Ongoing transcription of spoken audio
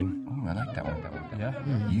I like that one.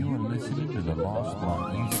 Yeah. You are listening to the Lost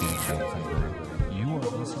Minds. You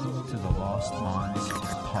are listening to the Lost Minds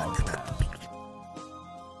podcast.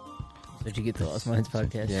 Did you get the Lost Minds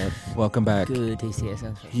podcast? Yeah. Welcome back. Good, tasty ass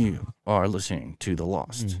sounds. You are listening to the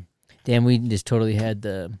Lost. Damn, we just totally had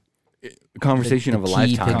the Conversation of a key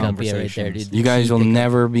lifetime. pickup, yeah, right there, dude. You guys Key will pickup.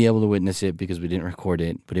 never be able to witness it because we didn't record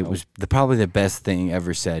it, but it was probably the best thing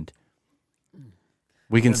ever said.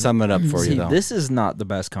 We can sum it up for you, See, though. this is not the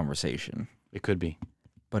best conversation, It could be.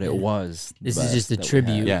 but Yeah. it was. the This is best just a that we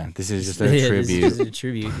tribute. had. Yeah, this is just a Yeah, tribute This is a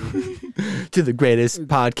tribute. Dude. to the greatest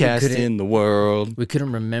podcast couldn't- in the world. We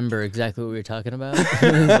couldn't remember exactly what we were talking about. It's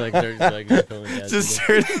like, they're just like, just going down Just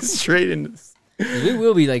together. turn it straight into... We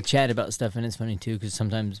will be like chatting about stuff, and it's funny too because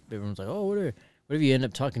sometimes everyone's like, "Oh, what if you end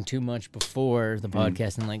up talking too much before the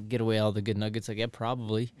podcast and like get away all the good nuggets?" Like, yeah,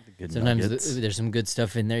 probably. Good Sometimes nuggets. there's some good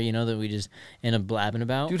stuff in there, you know, that we just end up blabbing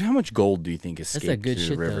about. Dude, how much gold do you think That's escaped that good through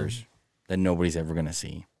shit, the though. rivers that nobody's ever going to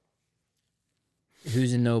see?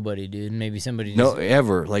 Who's a nobody, dude? Maybe somebody. No, Just,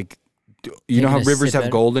 ever. Like, you know Taking how a rivers sip have out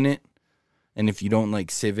of- gold in it? And if you don't, like,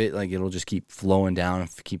 sieve it, like, it'll just keep flowing down,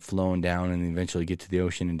 and eventually get to the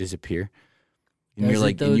ocean and disappear. And Does you're it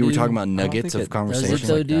like, though, and you were dude? talking about I don't nuggets think of it does it conversation.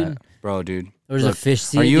 though, Like dude? that. Bro, dude. or is a Look, fish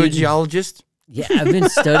seed? are you a dude? geologist? Yeah, I've been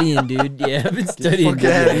studying, dude. Yeah, I've been studying. Fuck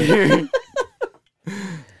out of here.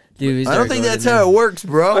 Dude, we I start don't think going that's in how there. it works,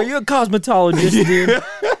 bro. Are you a cosmetologist, dude?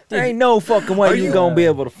 There ain't no fucking way Are you you- gonna be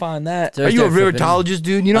able to find that. So I Are you a start flipping it. riverologist,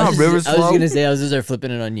 dude? You know I how was rivers just, I was flow? gonna say I was just start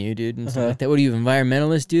flipping it on you, dude, and stuff like that. What are you,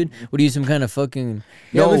 environmentalist, dude? What are you, some kind of fucking?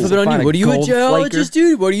 Yeah, No, we flip it on find you. a What are you, a gold geologist, flaker?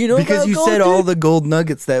 dude? What do you know Because about you gold, said all dude? the gold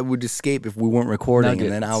nuggets that would escape if we weren't recording,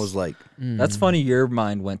 and then I Nuggets. was like, That's funny. Your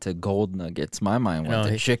mind went to gold nuggets. My mind went No,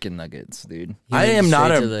 to he- chicken nuggets, dude. He I went am not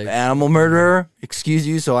straight an to the- animal murderer, excuse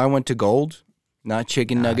you, so I went to gold, not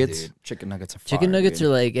chicken Nah, nuggets. dude. Chicken nuggets are fire, Chicken nuggets dude.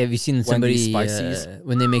 are like. Have you seen somebody Wendy's Spices?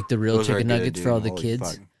 when they make the real Those are chicken good, nuggets dude. for all the Holy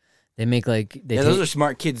kids? fuck. They make like they Yeah, take, those are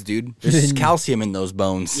smart kids, dude. There's calcium in those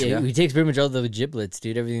bones. Yeah, he takes pretty much all the giblets,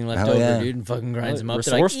 dude. Everything left Hell over, yeah. dude, and fucking grinds them up.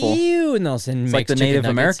 Resourceful. They're like, ew, and they'll send. It's like the Native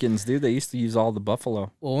Americans, dude. They used to use all the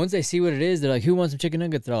buffalo. Well, once they see what it is, they're like, "Who wants some chicken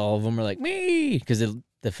nuggets?" All of them are like, "Me," because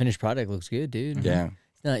the finished product looks good, dude. Yeah.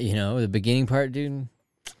 It's not, you know, the beginning part, dude.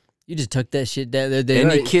 You just tuck that shit down.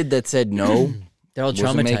 Any kid that said no they're all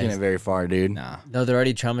wasn't making it traumatized. very far, dude. Nah. No, they're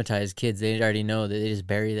already traumatized kids. They already know that they just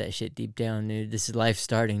bury that shit deep down, dude. This is life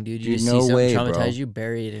starting, dude. You Dude, just no see something way, traumatize bro. you,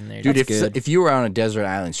 bury it in there. Dude, That's if good. if you were on a desert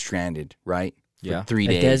island stranded, right? Yeah. For 3 a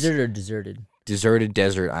days. desert or deserted? Deserted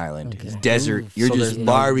desert island. Okay. It's desert. Ooh, You're so just there's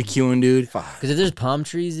no- barbecuing, dude. Because if there's palm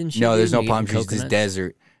trees and shit, No, there's dude, no you palm get trees. This coconuts.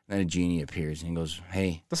 desert. Then a genie appears and he goes,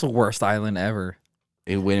 "Hey, That's the worst island ever.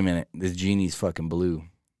 hey, wait a minute. This genie's fucking blue,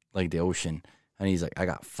 like the ocean." And he's like, "I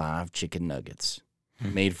got 5 chicken nuggets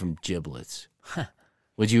made from giblets.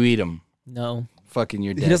 Would you eat them?" No. Fucking,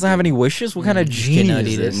 you're dead. He doesn't have dude. any wishes. What kind of Just genie cannot is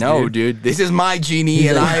eat it. this? No, dude. This is my genie, He's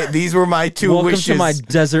and like- these were my 2 Welcome wishes. to my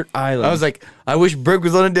desert island. I was like, I wish Brooke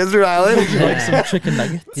was on a desert island. like some chicken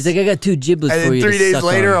nuggets. He's like, I got 2 giblets And for then you 3 to days suck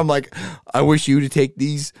later, on. I'm like, I wish you to take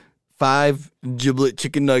these 5 giblet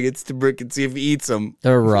chicken nuggets to Brooke and see if he eats them.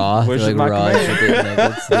 They're raw. Wish They're is like my raw command. chicken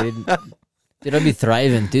nuggets, dude. Dude, I'd be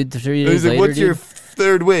thriving, dude. 3 days He's like, later, what's dude. your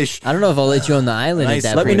 3rd wish? I don't know if I'll let you on the island Nice. at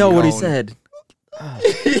that Let me point. know what he Cone. said.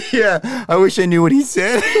 Yeah, I wish I knew what he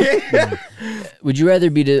said. Would you rather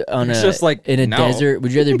be on It's a just like, in a no. desert?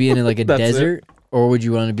 Would you rather be in like a That's it. desert, or would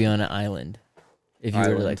you want to be on an island? If you were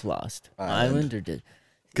Island. like lost, Island. or desert?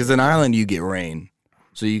 Because an island, you get rain,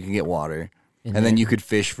 so you can get water, and then you could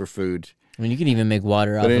fish for food. I mean, you can even make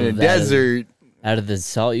water out But in a of desert, out of the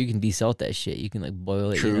salt. You can desalt that shit. You can like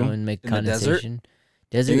boil it, True. you know, and make In the desert? condensation.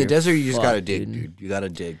 Desert, in the you're desert, you just fucked, gotta dig, dude. You gotta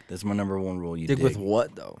dig. That's my number 1 rule. You dig, Dig with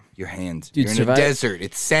what though? your hands. Dude, You're in survive- a desert.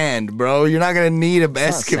 It's sand, bro. You're not gonna need an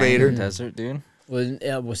excavator. It's not sand in the desert,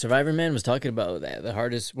 dude. Well, Survivor Man was talking about that. The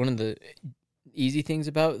hardest, one of the easy things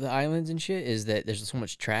about the islands and shit is that there's so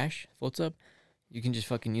much trash floats up. You can just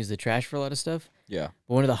fucking use the trash for a lot of stuff. Yeah.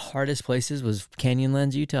 But one of the hardest places was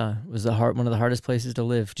Canyonlands, Utah. Was one of the hardest places to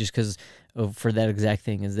live, just because for that exact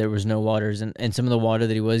thing is there was no waters, and some of the water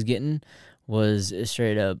that he was getting was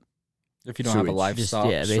straight up If you don't have a Sewage. just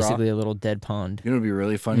livestock, basically a little dead pond. You know, it'd be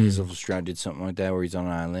really funny Mm. is if Stroud did something like that, where he's on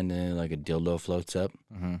an island and like a dildo floats up,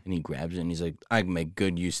 Mm-hmm. and he grabs it and he's like, "I can make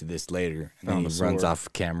good use of this later." And Found then a he runs sword.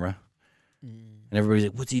 off camera, and everybody's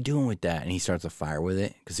like, "What's he doing with that?" And he starts a fire with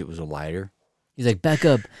it because it was a lighter. He's like, back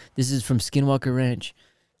up. This is from Skinwalker Ranch.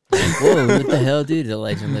 Like, whoa, what the hell, dude? The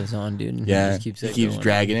legend lives on, dude. And Yeah, just he it keeps going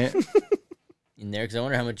dragging it. in there because I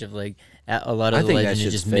wonder how much of like a lot of I the think that legend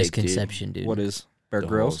is shit's just fake, dude. misconception, dude. What is Bear The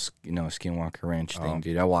Grylls? whole, Skinwalker Ranch Oh. thing,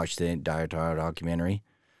 dude. I watched the entire documentary.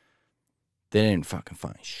 They didn't fucking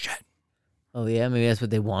find shit. Oh yeah, maybe that's what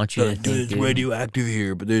they want you to think, Dude, it's dude. radioactive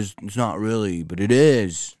here, but it's not really, but it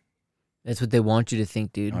is. That's what they want you to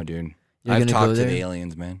think, dude. Oh, dude. You're I've gonna go talked to there? the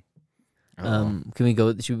aliens, man. Can we go?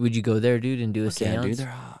 Would you go there, dude, and do a Fuck yeah, seance? dude,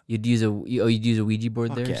 they're hot. You'd use you'd use a Ouija board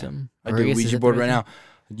Fuck there yeah. or something. I Or do a guess, is Ouija that the board right right thing?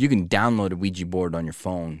 now. You can download a Ouija board on your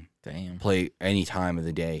phone. Damn. Play any time of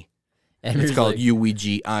the day. And It's there's called like,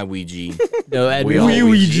 UWG, iWouija. no, and We all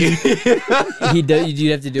Ouija.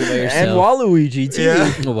 you'd have to do it by yourself. And Waluigi too.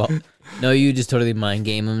 Yeah. Oh, well, no, you just totally mind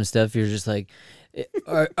game them and stuff. You're just like,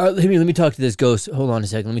 let me talk to this ghost. Hold on a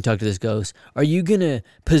second. Let me talk to this ghost. Are you gonna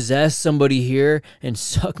possess somebody here and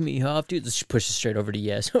suck me off, dude? Let's push it straight over to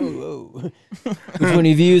yes. Whoa. Which one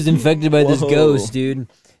of you is infected by this Whoa. ghost, dude?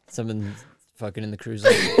 Someone fucking in the cruise.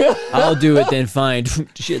 Like, I'll do it then. Fine.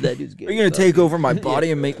 Shit, that dude's good. Are you gonna take over my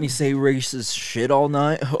body and make me say racist shit all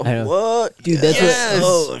night? I know. What? Dude, that's Yes.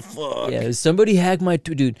 Oh, fuck. Yeah, somebody hacked my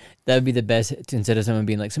dude. That would be the best. Instead of someone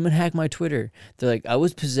being like, someone hacked my Twitter. They're like, I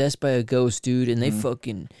was possessed by a ghost, dude, and they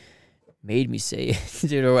fucking made me say it.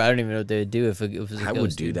 Dude, or I don't even know what they would do if it was a I ghost. would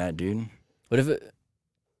do dude. that, dude. What if it?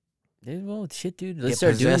 Dude, well, shit, dude. Let's Get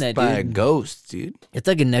start doing possessed that, by a dude. ghost, dude. It's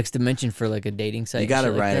like a next dimension for like a dating site. You and gotta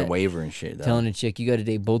shit like write a that. waiver and shit, though. Telling a chick, you gotta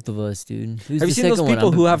date both of us, dude. Who's Have the you seen those second one? people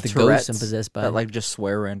I'm who have the Tourette's ghost I'm possessed by. that like just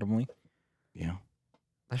swear randomly? Yeah.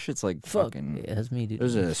 That shit's like fuck. fucking. Yeah, that's me, dude.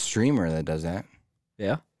 There's a streamer that does that.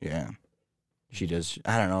 Yeah. Yeah. She does.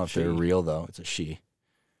 I don't know if they're She. real, though. It's a she.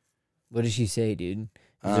 What does she say, dude?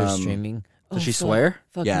 Is there streaming? Does she fuck, swear?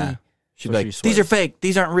 Fuck Yeah. me. She'd So be she like, these are swears. fake.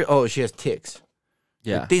 These aren't real. Oh, she has ticks.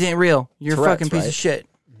 Yeah. Like, these ain't real. You're a Tourette's, fucking piece right? of shit.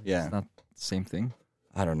 Yeah. It's not the same thing.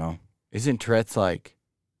 I don't know. Isn't Tourette's like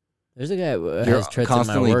There's a guy who you're has Tourette's at my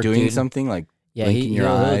constantly work, doing dude. something, like Yeah, blinking your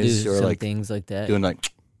he'll eyes do or some like things like that. doing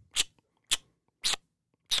like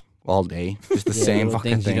all day? Just the Yeah, same little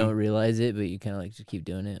fucking things thing. you don't realize it, but you kind of like just keep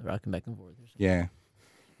doing it, rocking back and forth. Or something. Yeah.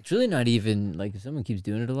 It's really not even like if someone keeps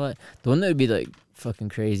doing it a lot. The one that would be like fucking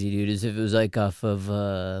crazy, dude, is if it was like off of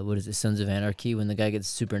what is it, Sons of Anarchy, when the guy gets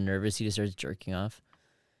super nervous, he just starts jerking off.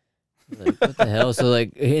 Like, what the hell? So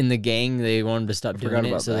like in the gang, they want him to stop forgot doing it,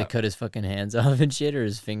 about so they that. cut his fucking hands off and shit, or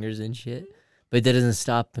his fingers and shit. But that doesn't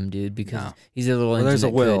stop him, dude, because No. he's a little Well, there's a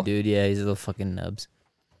engine that could, will. dude. Yeah, he's a little fucking nubs.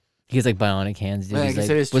 He has like bionic hands, dude. Well, I He's guess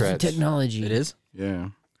like, it is what's the Tourette's. technology? It is Yeah.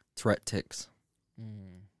 Tourette ticks.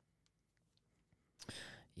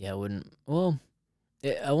 Yeah, I wouldn't. Well,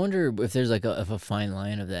 I wonder if there's like a fine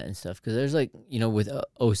line of that and stuff. Because there's like, you know, with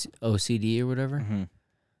OCD or whatever. Mm-hmm.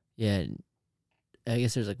 Yeah. I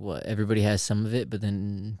guess there's like what? Everybody has some of it, but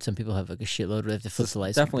then some people have like a shitload where they have to flip the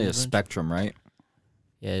lights. Definitely a bunch. spectrum, right?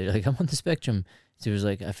 Yeah, you're like, I'm on the spectrum. So it was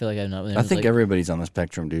like, I feel like I'm not. I think like, everybody's on the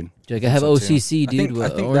spectrum, dude. like I have so, too. OCC, dude. I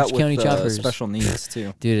think Orange that County with Choppers. special needs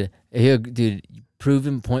too. Dude, here, dude,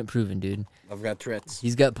 proven, point proven, dude. I've got Tourette's.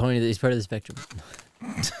 He's got pony. He's part of the spectrum.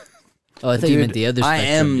 Oh, I thought you meant the other I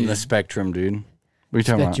spectrum. am dude. the spectrum, dude. What are you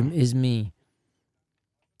talking Spectrum is me.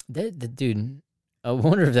 That dude. I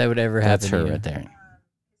wonder if that would ever about? happen. That's to her you. right there.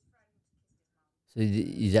 So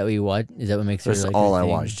is that what you watch? Is that what makes her That's like all her I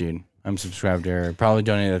thing? watch, dude. I'm subscribed to her. Probably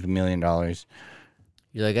donated $1 million.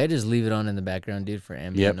 You're like, I just leave it on in the background, dude, for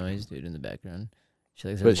ambient Yep. noise, dude, in the background. She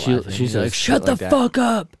like, But starts she- laughing. she She's says like, shit shut the like that. fuck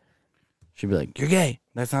up. She'd be like, "You're gay.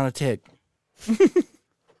 That's not a tick."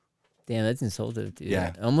 Damn, that's insultive, dude.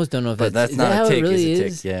 Yeah. I almost don't know if But that's is not that how a it tick. really It's a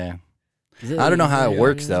is? tick. Yeah. Is that I don't know what how you it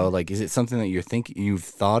works think? though. Like, is it something that you've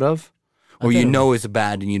thought of, I or you thought it- know it's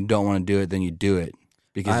bad and you don't want to do it, then you do it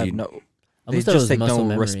because I have you no. I They almost thought it just was take muscle no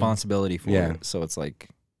memory. responsibility for Yeah. it, so it's like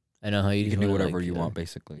I know how you, you just can do wanna, whatever like, you want,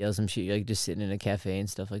 basically. Yell some shit, like just sitting in a cafe and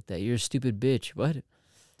stuff like that. You're a stupid bitch. What?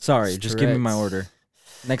 Sorry, It's just give me my Tourette's. order.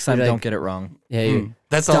 Next time, You're don't like- get it wrong. Yeah, you're,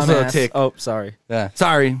 That's also a Dumbass. tick. Oh, sorry. Yeah.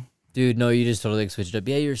 Sorry. dude, no, you just totally like, switched up.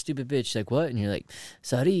 Yeah, you're a stupid bitch. She's like, what? And you're like,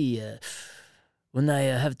 sorry, when I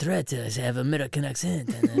have Tourette's, I have American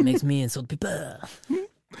accent, and it makes me insult people.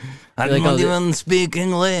 I like, don't oh, even speak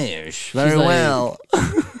English very like- well.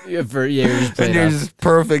 Yeah, you're just playing And off. there's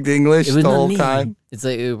perfect English It the was not whole me. time. It's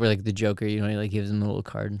like we're like the Joker, you know, he like gives him a little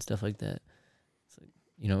card and stuff like that. It's like,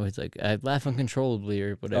 you know, it's like I laugh uncontrollably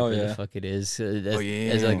or whatever Oh, yeah. the fuck it is. That's,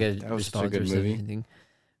 yeah, as like a that was such a response good or movie. something.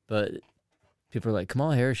 But people are like,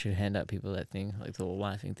 Kamala Harris should hand out people that thing, like the little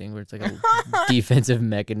laughing thing, where it's like a defensive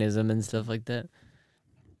mechanism and stuff like that.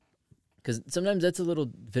 Because sometimes that's a little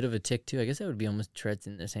bit of a tick too. I guess that would be almost Tourette's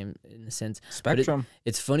in the sense. Spectrum.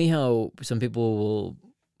 It's funny how some people will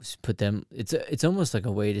put them. It's almost like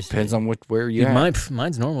a way to Depends on where dude, you're at.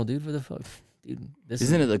 mine's normal, dude. What the fuck, dude? This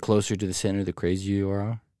Isn't it the closer to the center, the crazier you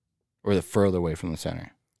are? Or the further away from the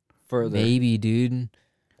center? Further. maybe, dude?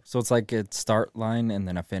 So it's like a start line and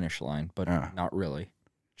then a finish line, but Ah. not really.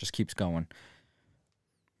 Just keeps going.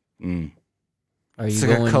 Mm. Are It's you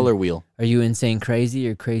like going? a color wheel. Are you insane crazy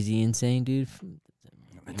or crazy insane, dude?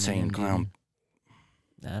 Insane dude. clown.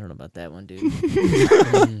 I don't know about that one, dude.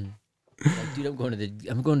 Like, dude,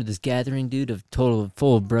 I'm going to this gathering, dude, of total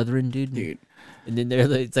full of brethren, dude. Dude. And then they're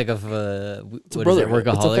like, it's like what is it, brotherhood.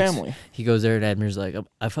 workaholics? It's a family. He goes there and Admir's like,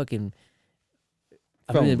 I've Fell in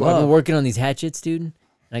been love. working on these hatchets, dude. And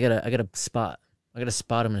I gotta spot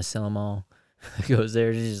them and sell them all. He goes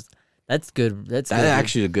there, that's good. That's That's good,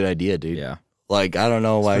 actually a good idea, dude. Yeah. Like, I don't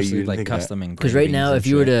know why Especially you like think custom engravings. because right now, and if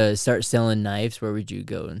you were shit. to start selling knives, where would you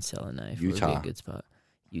go and sell a knife? Where would be Utah. a good spot.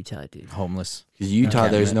 Utah, dude. homeless. Because Utah,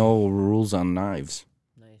 there's Encampment. no rules on knives.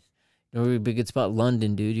 Nice. No, would be a good spot.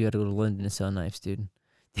 London, dude. You got to go to London to sell knives, dude.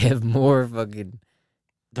 They have more fucking.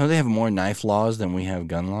 Don't they have more knife laws than we have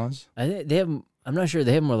gun laws? I think they have. I'm not sure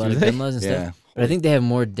they have more a lot Do of they? gun laws and Yeah. stuff, but I think they have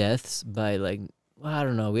more deaths by like. Well, I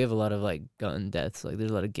don't know. We have a lot of like gun deaths. Like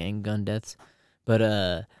there's a lot of gang gun deaths, but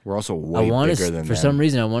We're also I way want bigger to. than For them. some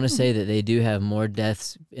reason, I want to say that they do have more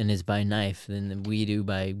deaths and it's by knife than we do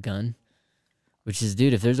by gun. Which is,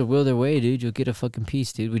 dude, if there's a will their way, dude, you'll get a fucking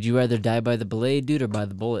piece, dude. Would you rather die by the blade, dude, or by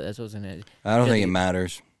the bullet? That's what I was gonna. I don't think really- it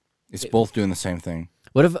matters. It's both doing the same thing.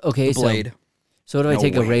 What if The blade. So what do I No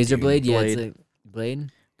take a way, razor dude. blade? Yeah, it's Blade. like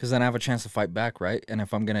blade. Because then I have a chance to fight back, right? And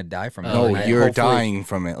if I'm gonna die from it, Oh, No, yeah. you're hopefully- dying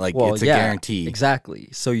from it. Like, Well, it's a yeah, guarantee. Exactly.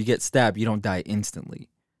 So you get stabbed, you don't die instantly.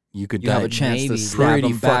 You could You die have a chance maybe, to dude. stab pretty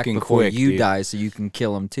him back fucking before quick, you dude. die, so you can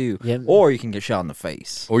kill him too. Yeah. Or you can get shot in the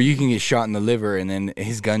face. Or you can get shot in the liver, and then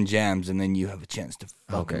his gun jams, and then you have a chance to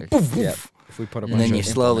fucking Okay. poof, Yeah. poof, If we put a and then bunch you of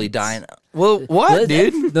slowly implements. die. Well, what, Well,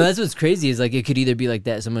 dude? No, that's what's crazy is like it could either be like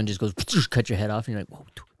that. Someone just goes cut your head off, and you're like, whoa,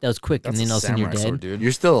 that was quick, That's and then a all of a sudden you're samurai dead. sword, dude.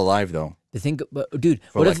 You're still alive though The thing, but dude,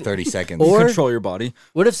 for what like if 30 seconds. or- Control your body.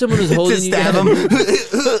 what if someone was to holding you stab down? him.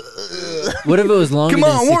 What if it was longer Come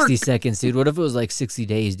than on, 60 work. seconds, dude? What if it was like 60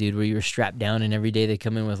 days, dude, where you were strapped down and every day they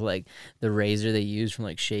come in with like the razor they use from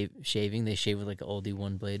like shaving. They shave with like an oldie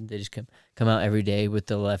one blade. They just come out every day with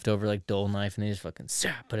the leftover like dull knife and they just fucking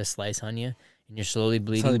put a slice on you. And you're slowly how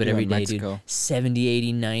bleeding, they but do every in day, Mexico. dude, 70,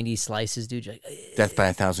 80, 90 slices, dude. You're like, Death by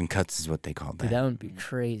 1,000 cuts is what they call dude, that. that would be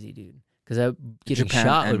crazy, dude. Because getting Japan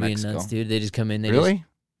shot and would be Mexico. nuts, dude. They just come in. They Really?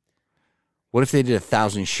 What if they did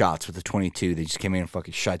 1,000 shots with a 22? They just came in and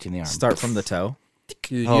fucking shot you in the arm. Start from the toe. Just,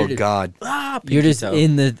 dude, Oh you're just, God! you're pinky just toe.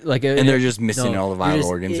 in the like, And they're just missing no, all the you're vital just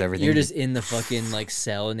organs, everything. You're just in the fucking like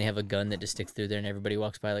cell, and they have a gun that just sticks through there, and everybody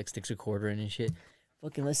walks by, like sticks a quarter in and shit.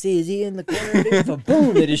 Fucking, let's see, is he in the corner, dude? So,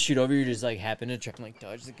 boom, they just shoot over. You just like happen to try and like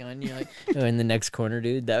dodge the gun. You're like, oh, in the next corner,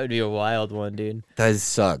 dude. That would be a wild one, dude. That does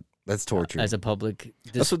suck. That's torture. As a public,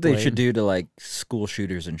 That's what they display. should do to like school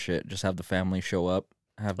shooters and shit. Just have the family show up,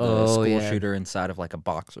 have the Oh, school yeah. shooter inside of like a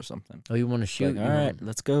box or something. Oh, you want to Like, shoot? all right,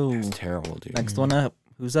 let's go. That's terrible, dude. Next one up.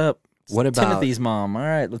 Who's up? It's What about- Timothy's mom? All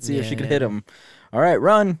right, let's see if she could Yeah. hit him. All right,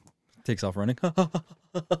 run. Takes off running.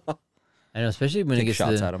 I know, especially when it Take gets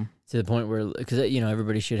shots to at him. the point where, because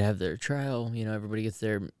everybody should have their trial. Everybody gets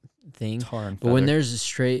their thing. Tar and But when feather.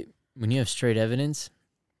 there's when you have straight evidence,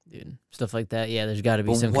 dude, stuff like that, yeah, there's got to be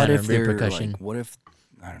But some what kind if of they're repercussion. like? What if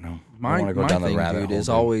I don't know? I my want to go my down the thing, rabbit dude, hole. is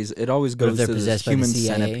dude. always it always What if goes they're to this possessed by the human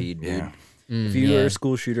CIA? centipede, dude. Yeah. If you are a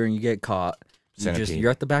school shooter and you get caught, Centipede.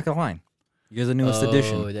 you're at the back of the line. You're the newest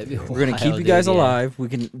addition. That'd be We're gonna keep wild, you guys dude, yeah. alive. We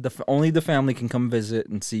can only the family can come visit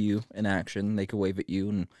and see you in action. They can wave at you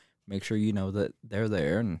and make sure you know that they're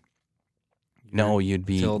there. And No, you'd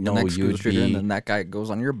be until the no, next school you'd shooter, and be then that guy goes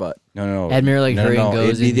on your butt. no. Admiral like no, hurry no, and goes.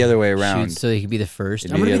 It'd be and the other way around. shoots so he could be the first.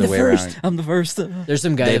 It'd I'm be gonna the be other the way first. around. I'm the first. There's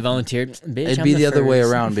some guy They- that volunteered. Bitch, It'd I'm be the other way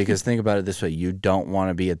first. around because think about it this way: you don't want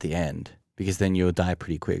to be at the end because then you'll die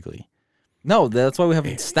pretty quickly. No, that's why we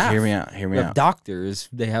have staff. Hear me out. Hear We me have out. doctors.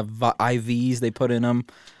 They have IVs. They put in them.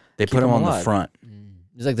 They keep put him them on the alive. front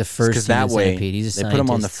He's like the first 'cause that human way, centipede. He's a they put him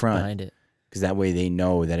on the scientist front. behind it. because that way they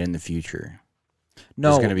know that in the future.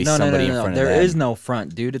 No, gonna be no, somebody no, in no, front no. of There them. is no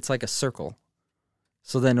front, dude. It's like a circle.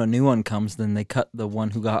 So then a new one comes, then they cut the one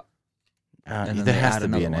who got. And then There they has add to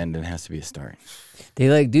be another an one. end and has to be a start. They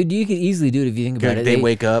like, dude, you could easily do it if you think about it. They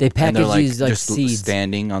wake up they and they're package like these, like, just seeds.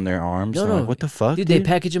 standing on their arms. No, and I'm no. like, what the fuck, Dude, they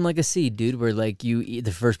package them like a seed, dude, where like you eat,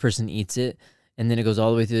 the first person eats it, and then it goes all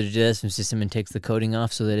the way through the digestive system and takes the coating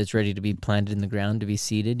off so that it's ready to be planted in the ground to be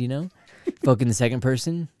seeded, Fucking the second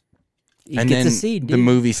person and gets then a seed, the dude.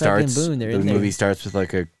 movie Fucking starts. boom, they're The in there. movie starts with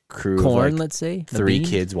like a crew Corn, of like let's say. the 3 bean.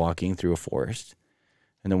 kids walking through a forest,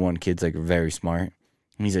 and the one kid's like very smart,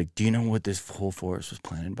 and he's like, "Do you know what this whole forest was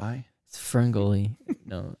planted by? It's Ferngully.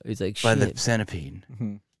 No, it's like By shit. the centipede."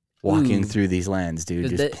 Mhm. walking Ooh. through these lands, dude.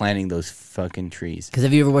 Is Just that- planting those fucking trees. Because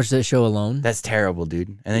have you ever watched that show Alone? That's terrible, dude.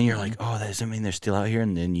 And then you're like, oh, that doesn't mean they're still out here.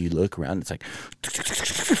 And then you look around, it's like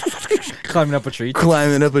Climbing up a tree.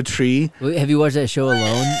 climbing up a tree. Wait, have you watched that show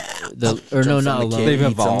Alone? Or no, Jumps not on the Alone. kid, They've eats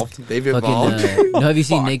 'em. evolved. They've Fucking, evolved. no, have you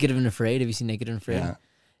seen Fuck. Naked and Afraid? Have you seen Naked and Afraid? Yeah.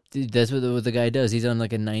 Dude, that's what the guy does. He's on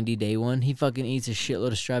like a 90-day one. He fucking eats a shitload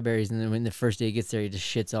of strawberries, and then when the first day he gets there, he just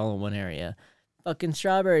shits all in one area. Fucking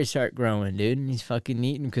strawberries start growing, dude, and he's fucking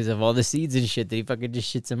eating because of all the seeds and shit that he fucking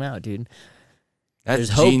just shits them out, dude. That's There's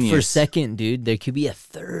hope genius. for second, dude. There could be a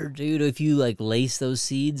third, dude, if you like lace those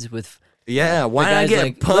seeds with. Yeah, why the not guy's get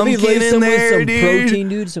like, let me pumpkin lace in them there, with some dude? protein,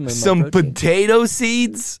 dude. Some protein. potato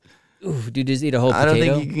seeds. Ooh, dude, just eat a whole I don't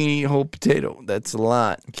potato. think you can eat a whole potato. That's a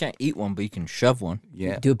lot. You can't eat one, but you can shove one.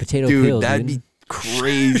 Yeah, Do a potato dude, peel, that'd dude. be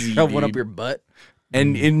crazy. Shove one dude. up your butt.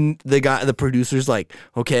 And in the producer's like,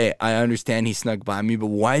 okay, I understand he snuck by me, but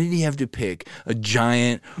why did he have to pick a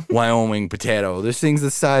giant Wyoming potato? This thing's the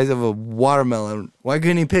size of a watermelon. Why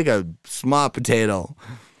couldn't he pick a small potato?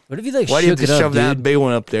 What if you like Why do you shook have to it up, shove that dude, big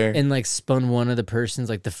one up there? and like spun one of the persons,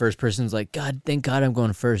 like the first person's like, God, thank God I'm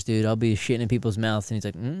going first, dude. I'll be shitting in people's mouths, and he's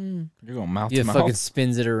like, You're going mouth He to just mouth. fucking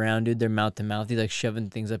spins it around, dude. They're mouth to mouth. He's like shoving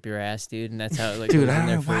things up your ass, dude, and that's how it like Dude, goes in I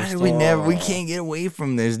there don't know why first. do we can't get away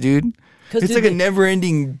from this, dude. 'Cause, It's dude, like a they-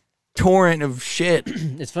 never-ending torrent of shit.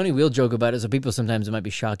 It's funny. We'll joke about it, so people sometimes it might be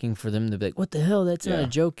shocking for them to be like, "What the hell? That's not Yeah. a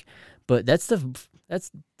joke," but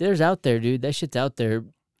there's out there, dude. That shit's out there.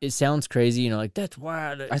 It sounds crazy, you know, like that's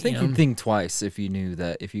wild. I think you know? you'd think twice if you knew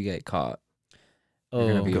that if you get caught, oh,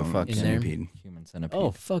 you're gonna be a Going fucking in there? centipede. human centipede.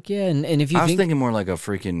 oh, fuck yeah! And if you I was think thinking more like a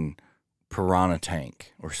freaking piranha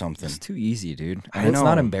tank or something. It's too easy, dude. I And it's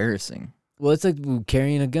not know. embarrassing. well, it's like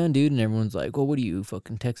carrying a gun, dude, and everyone's like, "Well, what are you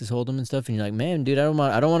fucking Texas Hold'em and stuff?" And you're like, "Man, dude, I don't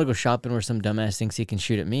want to go shopping where some dumbass thinks he can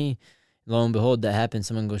shoot at me." Lo and behold, that happens.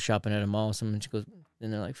 Someone goes shopping at a mall. Someone just goes,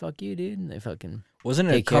 and they're like, "Fuck you, dude," and they fucking. Wasn't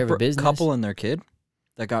it Take care of a business. couple and their kid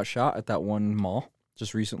that got shot at that one mall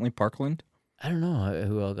just recently, Parkland? I don't know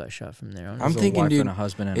who all got shot from there. I'm It was a thinking, wife dude, and a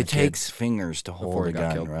husband and a It kid. takes fingers to Before hold he a got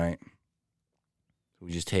gun, killed. right?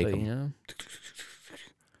 We just take But, them. you know,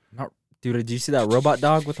 Dude, did you see that robot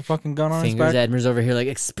dog with the fucking gun on his fingers. back? Admir's over here like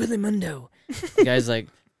Expellimundo. The guy's like,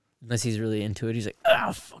 unless he's really into it, he's like,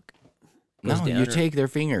 "Ah, fuck." No, Goes you down or- take their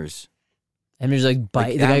fingers. Admir's like, bite.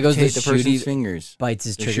 Like, The guy goes to amputate the shoot. person's He fingers. bites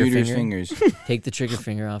his The trigger shooter's finger. fingers. Take the trigger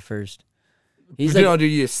finger off first. He's You like, know,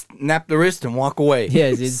 dude, you snap the wrist and walk away.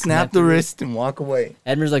 Yeah, dude, snap the wrist and walk away.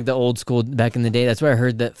 Admir's like the old school back in the day. That's where I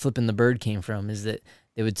heard that flipping the bird came from. Is that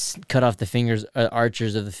they would cut off the fingers,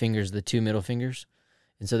 archers of the fingers, the two middle fingers,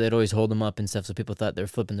 and so they'd always hold them up and stuff. So people thought they were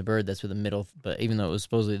flipping the bird. That's where the middle. But even though it was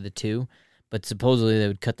supposedly the two, but supposedly they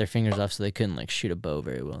would cut their fingers off so they couldn't like shoot a bow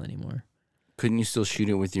very well anymore. Couldn't you still shoot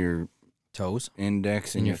it with your Toes.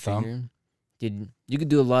 index In and your your thumb? finger, dude, you could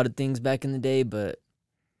do a lot of things back in the day, but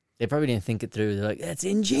they probably didn't think it through. They're like, "That's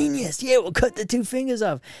ingenious. Yeah, we'll cut the two fingers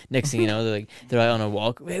off." Next thing you know, they're like on a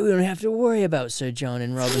walk. Hey, we don't have to worry about Sir John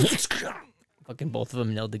and Robin. Fucking both of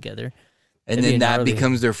them nailed together. And That'd be then that gnarly.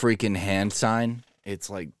 becomes their freaking hand sign. It's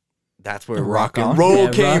like that's where Rock rock and on. roll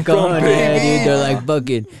Yeah, came rock from, on, baby. yeah, dude. They're like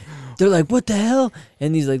fucking. They're like, "What the hell?"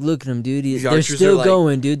 And he's like, "Look at him, dude. These They're archers are still like-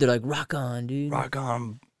 going, dude. They're like, rock on, dude. Rock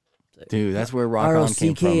on, dude. That's where rock on came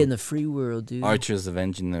ROCK from. in the free world, dude." Archers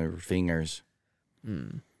avenging their fingers.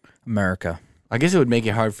 America. I guess it would make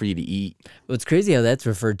it hard for you to eat. Well, it's crazy how that's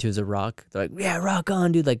referred to as a rock. They're like, "Yeah, rock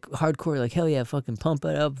on, dude." Like hardcore, like hell yeah, fucking pump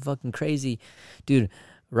it up, fucking crazy, dude.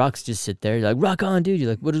 Rocks just sit there, you're like, rock on, dude. You're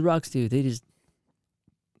like, what does rocks do? They just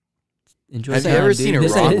enjoy. Have the you ever sound, seen a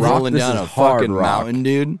dude. rock Rock, rolling this down is a hard fucking rock. mountain,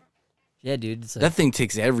 dude? Yeah, dude. It's like That thing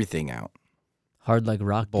takes everything out. hard like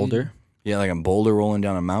rock, dude. Boulder. Yeah, like a boulder rolling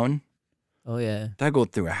down a mountain. Oh yeah. That go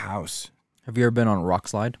through a house. Have you ever been on a rock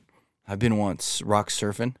slide? I've been once rock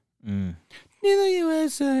surfing. Mm. In the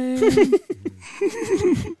USA.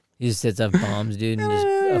 He just sets off bombs, dude, and just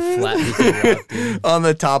a flat piece of rock, dude. On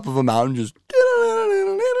the top of a mountain, just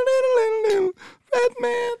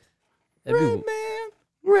Batman, That'd be,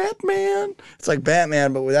 Batman. It's like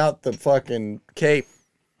Batman, but without the fucking cape.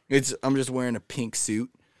 I'm just wearing a pink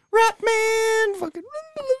suit. Batman, fucking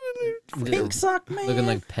pink sock man. looking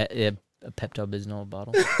like a Pepto Bismol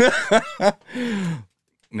bottle.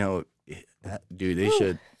 No, dude,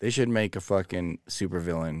 they should make a fucking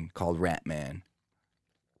supervillain called Ratman.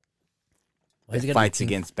 Why's he That gotta be fights pink?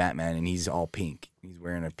 against Batman, and he's all pink. He's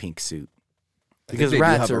wearing a pink suit. I think Because they do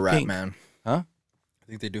rats have a are rat pink. man. Huh? I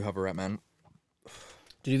think they do have a rat man.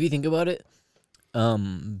 Dude, if you think about it,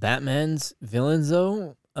 Batman's villains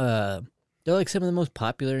though, they're like some of the most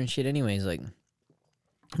popular and shit anyways. Like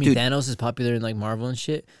I mean Dude. Thanos is popular in like Marvel and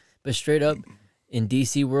shit, but straight up in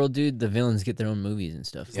DC world, dude, the villains get their own movies and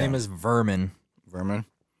stuff. His name is Vermin. Vermin.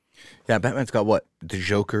 Yeah, Batman's got what? The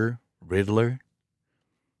Joker, Riddler.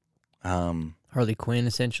 Harley Quinn,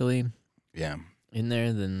 essentially, Yeah. in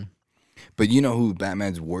there. Then But you know who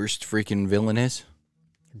Batman's worst freaking villain is?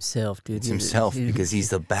 himself, dude. It's himself because he's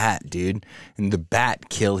the Bat, dude. And the Bat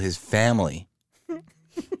killed his family.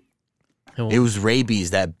 It was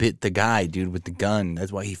rabies that bit the guy, dude, with the gun.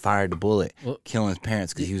 That's why he fired the bullet, Well, killing his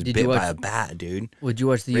parents because he was did bit you by watch- a bat, dude. Would you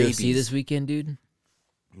watch the Rabies. UFC this weekend, dude?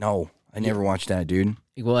 No, I never watched that, dude.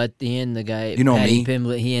 Well, at the end, the guy, You know Paddy me.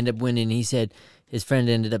 Pimblett, he ended up winning. He said his friend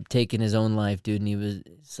ended up taking his own life, dude. And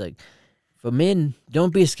it's like, for men,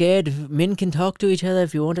 don't be scared. Men can talk to each other.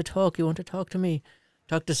 If you want to talk, to me.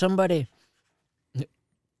 Talk to somebody.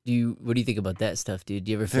 What do you think about that stuff, dude?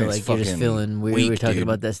 Do you ever feel It's like you're just fucking feeling weird? weak, We're talking dude.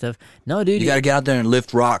 about that stuff. No, dude. You got to get out there and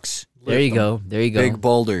lift rocks, there you go. There you go. big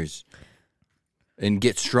boulders, and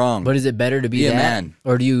get strong. But is it better to be Be a that, man.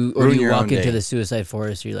 or do you Ruin your walk own into day. the suicide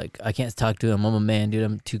forest? You're like, I can't talk to him. I'm a man, dude.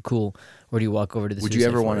 I'm too cool. Or do you walk over to the? Would suicide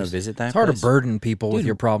you ever want to forest? visit that? It's hard to place? burden people with Dude.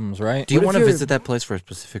 your problems, right? Do you What if want to you're- visit that place for a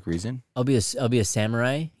specific reason? I'll be a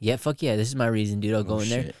samurai. Yeah, fuck yeah. This is my reason, dude. I'll go in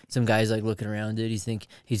there. shit. Some guy's like looking around, dude.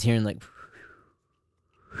 He's hearing like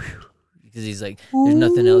because he's like, there's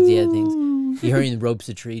nothing else. Yeah, things. He hearing the ropes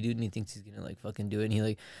a tree, dude, and he thinks he's gonna like fucking do it. And he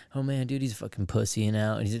like, oh man, dude, he's fucking pussying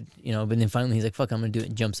out. And he's but then finally he's like, fuck, I'm gonna do it,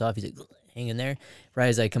 and jumps off. He's like hanging there. Right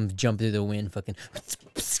as I come jump through the wind, fucking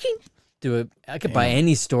do it. I could buy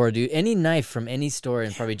any store, dude, any knife from any store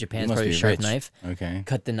in probably Japan's must probably a be sharp rich. knife. Okay.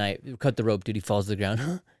 Cut the rope, dude. He falls to the ground.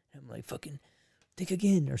 I'm like, fucking think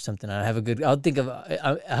again or something. I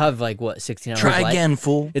have like what, 16 hours Try flight? again,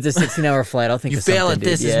 fool. It's a 16-hour flight. I'll think You of fail something,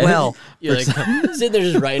 at this dude. as Yeah. well. You're like sitting there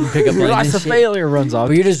just writing pickup lines Lots and of shit. failure runs off.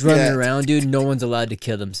 But you're just running Yeah. around, dude. No one's allowed to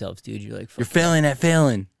kill themselves, dude. You're like, You're fuck. failing at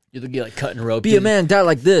failing. You're like cutting rope. Be dude. a man, die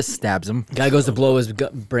like this. Stabs him. Guy goes to blow his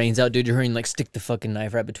brains out, dude. You're hearing like stick the fucking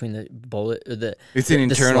knife right between the bullet or the. It's an the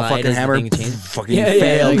internal slide fucking as the hammer. thing changes. Fucking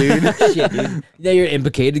fail, like, dude. Shit, dude. Now you're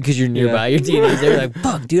implicated because you're nearby. You're teenagers. They're like,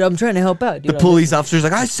 fuck, dude. I'm trying to help out, dude. The police officer's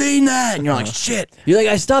like, I seen that. And you're like, shit. You're like,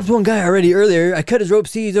 I stopped one guy already earlier. I cut his rope.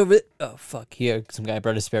 See, he's over it. Oh fuck! Here, some guy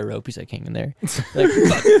brought a spare rope. He's like hanging there. Like,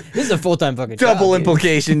 fuck. This is a full time fucking Double job, dude.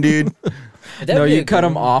 implication, dude. That'd No, be you a cut good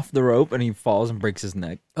him one. off the rope and he falls and breaks his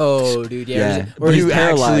neck. Oh, dude, yeah. Yeah. It's- Or he's You actually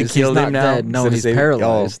paralyzed. killed he's him not now dead. No, instead of he's saving-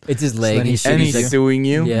 paralyzed. It's his So leg. then he and shit. And He's he's like, suing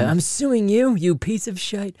you. yeah, I'm suing you, you piece of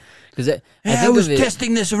shit. Because I Hey, I think was of it.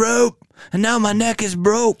 testing this rope, and now my neck is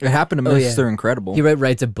broke. It happened to Oh, yeah. Mr. Incredible. He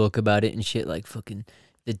writes a book about it and shit, like fucking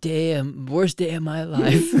worst day of my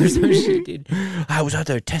life or some shit, dude. I was out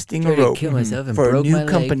there testing a Tried to rope kill myself and for a broke new my leg.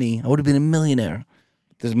 company. I would have been a millionaire.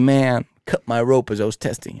 This man cut my rope as I was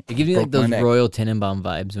testing it. It gives me like Broke my those neck. Royal Tenenbaum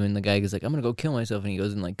vibes when the guy goes like, I'm gonna go kill myself, and he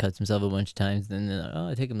goes and like cuts himself a bunch of times. And then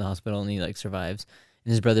I take him to the hospital, and he like survives.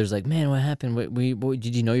 And his brother's like, man, what happened? What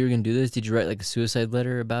did you know you were gonna do this? Did you write like a suicide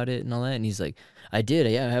letter about it and all that? And he's like, I did.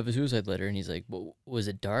 Yeah, I have a suicide letter. And he's like, well, was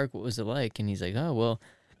it dark? What was it like? And he's like, oh well,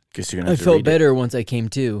 Guess you're gonna I have to felt read it. better once I came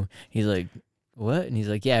to. He's like, what? And he's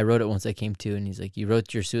like, yeah, I wrote it once I came to. And he's like, you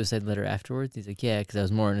wrote your suicide letter afterwards? He's like, yeah, because I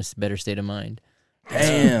was more in a better state of mind.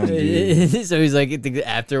 Damn, dude. So he's like,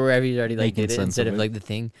 after wherever he's already like Making did it sense instead of of it. like the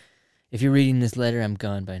thing. If you're reading this letter, I'm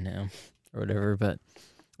gone by now, or whatever. But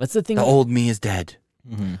what's the thing? The old me is dead.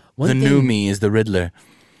 Mhm. one the new thing- me is the Riddler.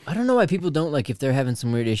 I don't know why people don't like if they're having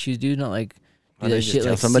some weird issues, dude. Not like Why do they that just shit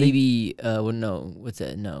tell like somebody? CB. Well, no, what's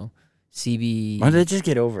that? No, CB. Why did they just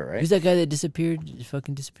get over it, right? Who's that guy that disappeared? Just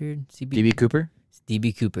fucking disappeared. CB. DB Cooper?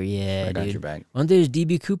 DB Cooper. Yeah, I got dude. your back. One day there's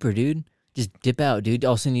DB Cooper, dude. Just dip out, dude.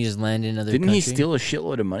 All of a sudden you just land in another Didn't country. he steal a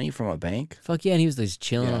shitload of money from a bank? Fuck yeah, and he was like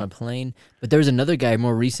chilling Yeah. on a plane. But there was another guy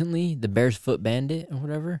more recently, the Barefoot Bandit or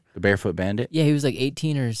whatever. The Barefoot Bandit? Yeah, he was like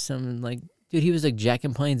 18 or something. Like, dude, he was like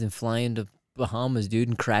jacking planes and flying to Bahamas, dude,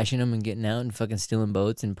 and crashing them and getting out and fucking stealing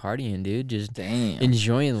boats and partying, dude. Just Damn.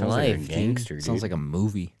 enjoying Sounds like a life, gangster, dude. Sounds like a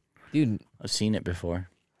movie. dude. I've seen it before.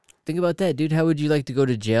 Think about that, dude. How would you like to go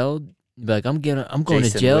to jail? Be like, I'm going to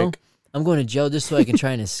Jason jail. Wick. I'm going to jail just so I can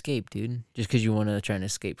try and escape, dude. Just because you want to try and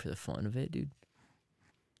escape for the fun of it, dude.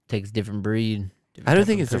 Takes different breed. I don't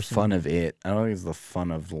think it's the fun of it. I don't think it's the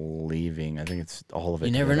fun of leaving. I think it's all of it.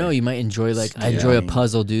 You never together. know. You might enjoy I enjoy a Stealing.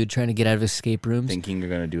 puzzle, dude. Trying to get out of escape rooms. Thinking you're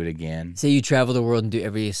going to do it again. Say you travel the world and do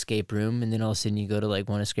every escape room, and then all of a sudden you go to like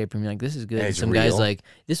one escape room. You're like, this is good. Yeah, And it's some guy's real. like,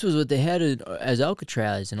 this was what they had as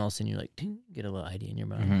Alcatraz, and all of a sudden you're like, ding, get a little idea in your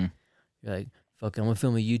mind. Mm-hmm. You're like, fuck, I'm gonna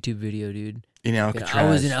film a YouTube video, dude. In Yeah, Alcatraz. I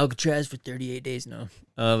was in Alcatraz for 38 days. No,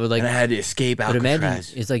 but like, and I had to escape but imagine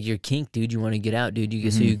Alcatraz. it's like your kink, dude. You want to get out, dude. You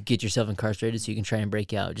get so you get yourself incarcerated, so you can try and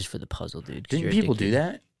break out just for the puzzle, dude. 'cause Didn't you're people do addicted.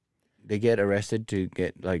 that? They get arrested to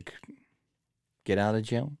get out of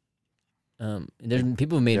jail? There's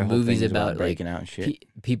people have made Their whole movies thing is about like breaking out and shit.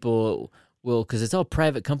 people will, because it's all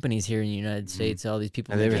private companies here in the United States. All these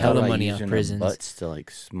people Have they make ever hella thought about money off using their prisons. butts to like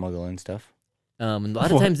smuggle in stuff? And a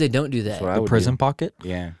lot of times they don't do that. That's what I The would prison do. pocket.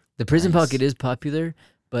 Yeah, The prison Nice. pocket is popular,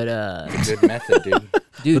 but it's a good method, dude. But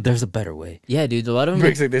dude, there's a better way. yeah, dude, a lot of them.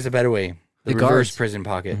 Briggs, like, there's a better way. The reverse guards. prison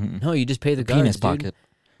pocket. Mhm. No, you just pay the guards, Penis dude. pocket.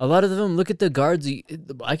 A lot of them, look at the guards.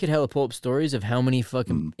 I could hella pull up stories of how many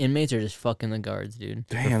fucking inmates are just fucking the guards, dude.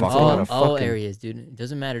 Damn, fucking that's a lot of All fucking. areas, dude. It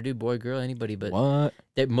doesn't matter, dude. Boy, girl, anybody, but What?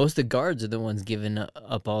 most of the guards are the ones giving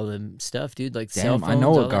up all the stuff, dude. Like cell Damn, phones. I know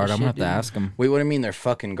all a that guard. I'm gonna have shit, to dude. ask him. Wait, what do you mean they're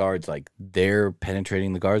fucking guards? Like they're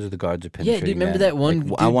penetrating the guards, or the guards are Yeah, penetrating? dude. Remember them? that one? Like,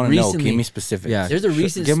 dude, I want to know. recently, Give me specifics. Yeah. There's a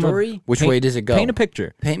recent give 'em a- story. Which way does it go? Paint a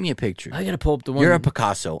picture. Paint me a picture. I gotta pull up the one. You're a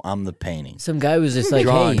Picasso. I'm the painting. Some guy was just like,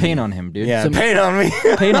 Drawing. "Hey, Paint on him, dude. Yeah, Some- paint on me.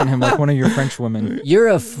 Paint on him like one of your French women. you're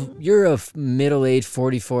a middle-aged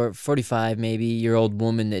 44, 45 maybe year old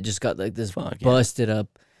woman that just got like this Fuck, yeah. busted up,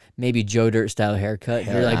 maybe Joe Dirt style haircut.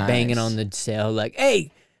 You're like banging Nice. on the cell, like,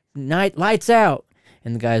 "Hey, lights out,"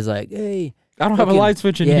 and the guy's like, "Hey, I don't have a Fucking- light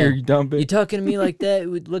switch in yeah. here, you dumb you bitch. talking to me like that?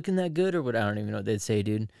 Looking that good or what?" I don't even know what they'd say,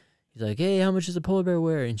 dude. He's like, "Hey, how much does a polar bear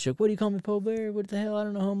wear?" And she's like, "What do you call me, polar bear? What the hell? I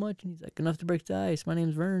don't know how much." And he's like, "Enough to break the ice. My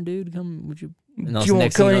name's Vern, dude. Come, would you?" And also You wanna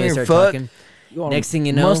next thing come you know, in they here, start fuck? talking. You want Next thing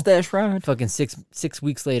you know, mustache ride. fucking six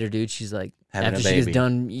weeks later, dude, she's like, Having after a she gets baby.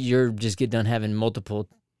 done, get done having multiple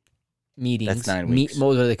meetings. That's 9 weeks.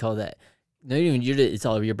 What do they call that? No,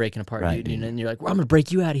 you're breaking apart, Right, dude. dude. And you're like, well, I'm gonna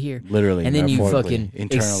break you out of here, Literally, and then you metaphorically, fucking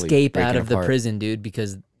internally escape out breaking of the apart. prison, dude,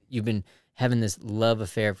 because you've been having this love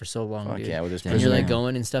affair for so long, Fuck dude. yeah, with this And prison. you're like man.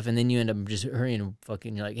 going and stuff, and then you end up just hurrying and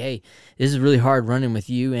fucking. You're like, hey, this is really hard running with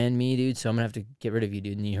you and me, dude. So I'm gonna have to get rid of you,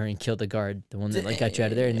 dude. And you hurry and kill the guard, the one that like got you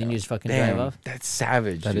out of there, and then you just fucking Damn, drive off. that's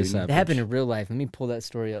savage. That dude. is savage. That happened in real life. Let me pull that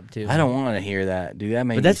story up too. I don't want to hear that, dude. That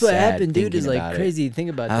made But that's me what sad happened, dude. Is thinking like about it. crazy. Think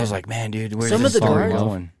about I that. was like, man, dude, where's Some this of the story guards-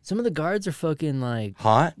 going? Some of the guards are fucking like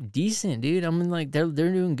Hot, decent, dude. I mean, like they're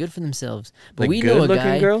doing good for themselves. But like we know a good-looking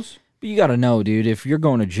guy. girls. But you gotta know, dude. If you're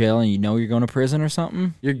going to jail and you know you're going to prison or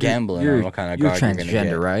something, You're gambling you're, on what kind of you're guard you're gonna transgender,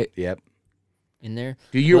 get. right? Yep. In there.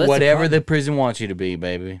 Dude, you're Well, that's the whatever problem. the prison wants you to be,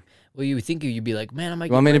 baby. Well, you would think you'd be like, man, I might.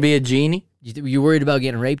 You want me to be a genie? You worried about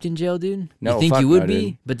getting raped in jail, dude? No, you think fuck you would no, be?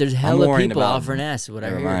 dude. But there's hella worrying people about- offering ass. What I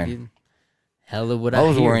Never heard, mind. dude. Hella what I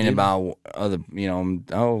was hear, worrying dude. about other,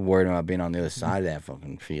 I was worried about being on the other side of that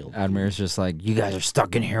fucking field. Admir's just like, you guys are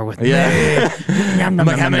stuck in here with me. Yeah. I'm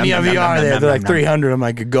like, how many of you are there? They're like 300. I'm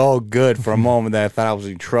like, go good for a moment that I thought I was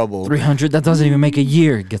in trouble. 300. That doesn't even make a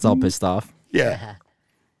year. Gets all pissed off. Yeah.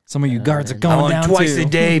 Some of you guards are I'm going on down twice too. a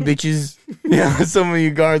day, bitches. Yeah, some of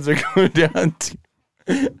you guards are going down too.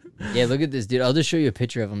 Yeah, look at this, dude. I'll just show you a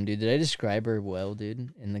picture of him, dude. Did I describe her well,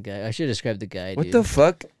 dude? And the guy. I should have described the guy, What dude. the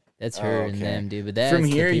fuck? That's her Oh, and okay. them, dude. But that's From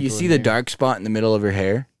the here, you people see in the there. dark spot in the middle of her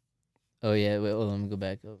hair? Oh yeah, wait, hold on, let me go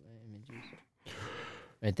back. Oh, images.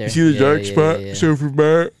 Right there. You see the Yeah, dark yeah, spot? yeah, yeah. So from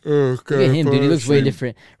that, Look at him, dude. He looks way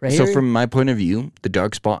different. Right So here. from my point of view, the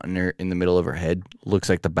dark spot in the middle of her head looks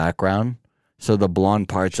like the background. So the blonde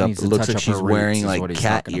parts She up, needs it to looks touch like up her she's roots wearing is like what he's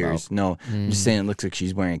cat talking ears. No, I'm Mm. just saying it looks like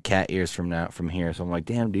she's wearing cat ears from here. So I'm like,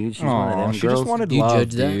 damn, dude, she's one of Aw, them she girls. just wanted Do you love,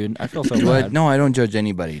 judge that? dude. I feel so What? bad. No, I don't judge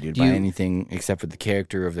anybody, dude, Do by you- anything except for the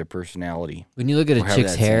character of their personality. When you look at a However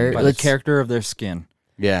chick's that's hair, saying, By the let's character of their skin.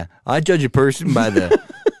 Yeah, I judge a person by the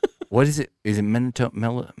what is it? Is it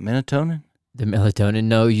melatonin? the melatonin.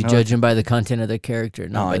 No, you No, judge them by the content of their character.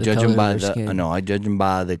 No, Not by I the judge color them of by their the skin. no, I judge them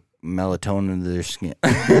by the melatonin of their skin. the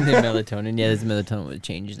melatonin. Yeah, there's melatonin with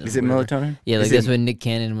changes. Is it melatonin? Yeah, like Is that's it- when Nick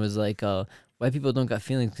Cannon was like, white people don't got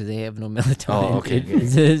feelings because they have no melatonin. Oh, okay, dude."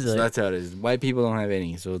 okay. It's So like, that's how it is. White people don't have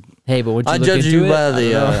any. So hey, but once you I look judge into you it, by I the,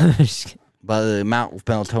 don't know. by the amount of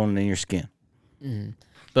melatonin in your skin. Mhm.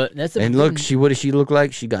 But that's the And look, what does she look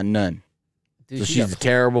like? She got none. dude, So she she's got, a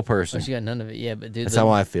terrible oh, person. she got none of it. Yeah, but dude, That's how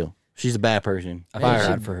I feel. She's a bad person. I Fire feel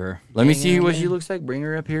her. bad for her. Let me Hang see on, what man. she looks like. Bring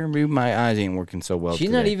her up here. Maybe my eyes ain't working so well. she's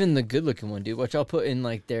not today. even the good looking one, dude. Watch, I'll put in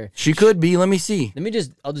like their. She could be. Let me see.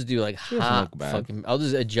 I'll just do like doesn't hot look bad. fucking. I'll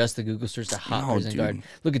just adjust the Google search to hot No, prison dude. guard.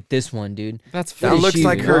 Look at this one, dude. That's That is looks she-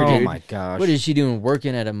 like her, Oh dude. my gosh. What is she doing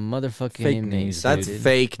working at a motherfucking Fake inmate? news, That's dude.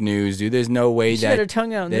 fake news, dude. There's no way She got her that.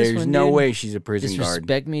 tongue out in this There's one, no dude. way she's a prison guard.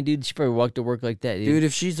 Disrespect me, dude. She probably walked to work like that, dude. Dude,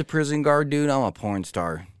 if she's a prison guard, dude, I'm a porn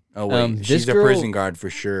star. Oh, wait. This She's a girl- prison guard for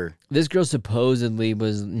sure. This girl supposedly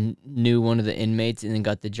knew one of the inmates and then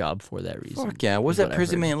got the job for that reason. Fuck yeah. What's is that what I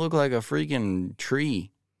prison heard. man look like? A freaking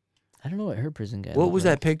tree. I don't know what her prison guy. What looked was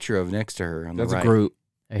like. that picture of next to her on That's the right? Groot.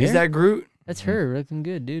 Right Is here? that Groot? That's her looking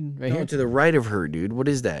good, dude. Right No, here. to the right of her, dude. What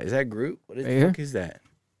is that? Is that Groot? What is Right the here? fuck is that?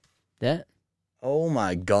 That. Oh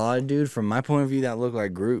my god, dude. From my point of view, that looked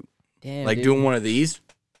like Groot. Damn. Like dude. doing one of these.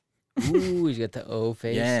 Ooh, he's got the O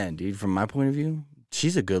face. Yeah, dude. From my point of view,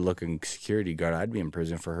 she's a good-looking security guard. I'd be in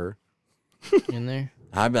prison for her. In there.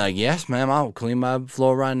 I'd be like, yes, ma'am. I'll clean my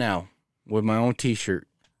floor right now with my own T-shirt.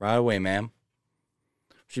 Right away, ma'am.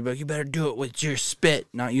 She'd be like, you better do it with your spit,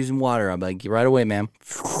 not using water. I'd be like, right away, ma'am.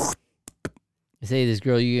 Say this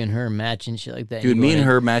girl, you and her match and shit like that. Dude, me and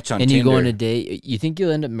her match on and Tinder. you go on a date. You think you'll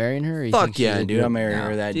end up marrying her? Or you Fuck think she's yeah, a dude. good- I'll marry her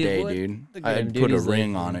No. that Dude, day, what? dude. Look at him, I'd dude. put a He's like-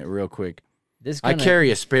 ring on it real quick. This I kinda, carry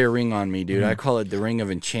a spare ring on me, dude. I call it the ring of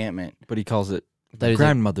enchantment. But he calls it thought he was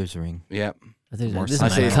grandmother's ring. Yep. I think more this is I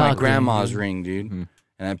It's say my it's my cock grandma's dude. ring, dude. Mhm.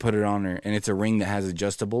 And I put it on her. And it's a ring that has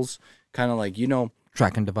adjustables. Kind of like, you know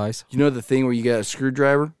Tracking device. the thing where you get a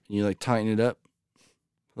screwdriver and you like tighten it up?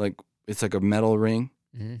 Like, it's like a metal ring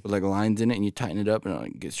Mhm. with like lines in it and you tighten it up and it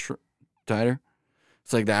like gets tighter.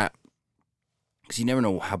 It's like that. Because you never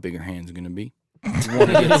know how big her hand's going to be. You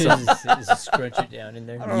want to get scrunch it down in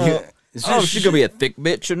there. Yeah, it's Oh, just- she could be a thick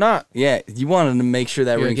bitch or not. Yeah, you wanted to make sure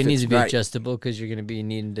that You're ring like, it fits needs to be right. adjustable because you're gonna be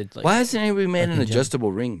needing to. Like, Why hasn't anybody made an fucking jump.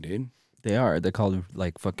 adjustable ring, dude? They are. They're called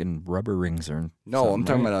like fucking rubber rings or No, I'm something,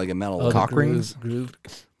 talking right? about like a metal Oh, one. the cock groove- rings? groove.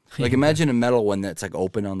 Like imagine a metal one that's like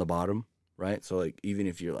open on the bottom, right? So like even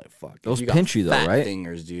if you're like fuck, if Those you got pinch you though, fat right?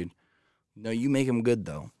 fingers, dude. No, you make them good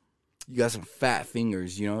though. You got some fat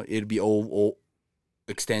fingers, you know. It'd be old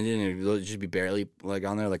extended and it'd just be barely like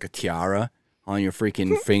on there like a tiara on your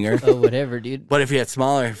freaking finger. Oh, whatever, dude. But if you had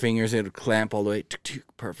smaller fingers, it would clamp all the way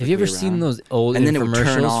perfectly. Have you ever around. seen those old And then it would turn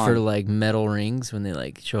infomercials for on. like metal rings when they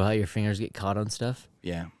like show how your fingers get caught on stuff?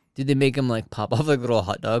 Yeah. Dude, they make them like pop off like little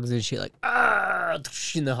hot dogs and shit, like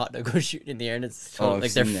and the hot dog goes shooting in the air, and it's Oh, I've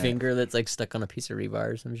like their seen that. finger that's like stuck on a piece of rebar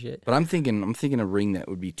or some shit. But I'm thinking a ring that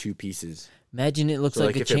would be two pieces. Imagine it looks So,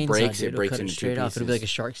 like like, a if it chainsaw, breaks, dude. it It'll breaks cut it into two straight off. It'll be like a pieces.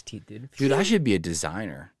 shark's teeth, dude. Dude, I should be a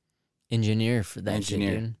designer. Engineer for that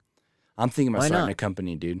Engineer. shit, dude. I'm thinking about Why starting not? a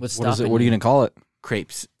company, dude. What's What is it? stopping What are you gonna call it?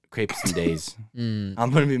 Crepes and days. Mm.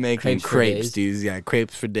 I'm gonna be making Crepes for crepes, days. dude. Yeah,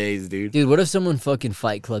 crepes for days, dude. Dude, what if someone fucking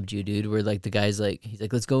fight clubbed you, dude? Where like the guy's like, he's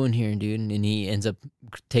like, let's go in here, dude, and he ends up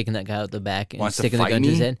taking that guy out the back and Wants to sticking the fight gun to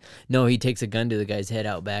his me? head. No, he takes a gun to the guy's head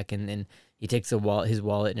out back, and then he takes his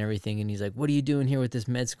wallet and everything, and he's like, "What are you doing here with this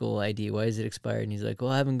med school ID? Why is it expired?" And he's like, "Well,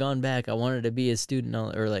 I haven't gone back. I wanted to be a student,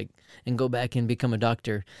 or like, and go back and become a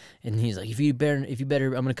doctor." And he's like, "If you better,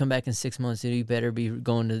 I'm gonna come back in 6 months. So you better be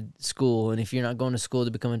going to school. And if you're not going to school to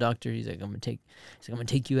become a doctor, he's like, I'm gonna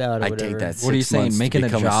take you out or I'd whatever." take that. What are you 6 saying? months to Making a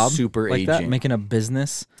become job super like agent. that? Making a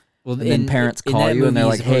business? Well, And then parents call that you and they're movie,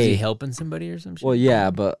 like, he's supposedly "Hey." helping somebody or some shit. Well, yeah,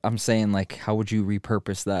 but I'm saying like, how would you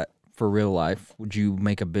repurpose that for real life? Would you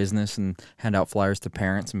make a business and hand out flyers to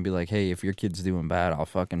parents and be like, "Hey, if your kid's doing bad, I'll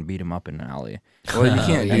fucking beat him up in an alley"? Well, you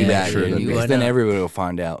can't yeah, do that, sure, dude, that'd be- because Why then not? everybody will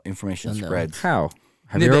find out. Information No, no. spreads. How? Have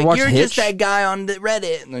And you they'll ever be like, watched You're Hitch? just that guy on the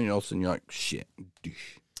Reddit, and then all of a sudden you're like, shit,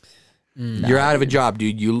 douche. Mm. You're out of a job,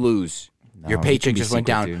 dude. You lose. No, Your it paycheck can be just went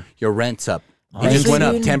secret, down. dude. Your rent's up. It Honestly, just went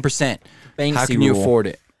up dude, 10%. How Banksy can you rule. afford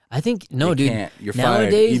it? I think no, You dude. can't. You're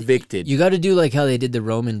Nowadays, fired. Evicted. You got to do like how they did the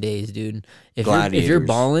Roman days, dude. If you're Gladiators.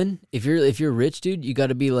 balling, if you're rich, dude, you got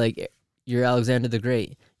to be like you're Alexander the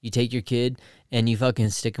Great. You take your kid and you fucking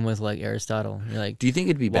stick him with like Aristotle. You're like, Do you think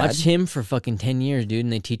it'd be bad? watch him for fucking 10 years, dude,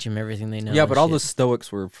 and they teach him everything they know. Yeah, and but all the shit.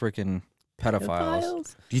 Stoics were freaking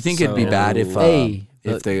pedophiles. Do you think it'd be bad if Hey,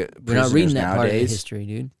 if but the we're not reading prisoners that part of the nowadays history,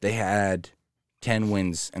 dude. they had 10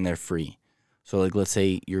 wins and they're free? So like, let's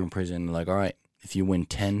say you're in prison. Like, all right, if you win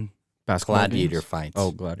 10 Basketball gladiator games? fights,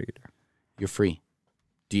 Oh, gladiator. you're free.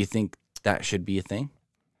 Do you think that should be a thing?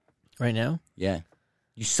 Right now, Yeah.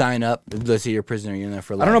 You sign up. Let's say you're a prisoner. You're in there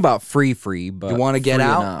for life. I don't know about free, but You want to get free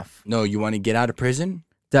out? enough. No, you want to get out of prison?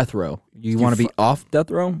 Death row. You want to be off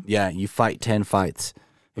death row? Yeah, you fight 10 fights.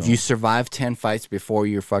 If you survive 10 fights before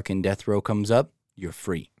your fucking death row comes up, you're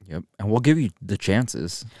free. Yep. And we'll give you the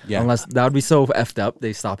chances. Yeah. Unless that would be so effed up.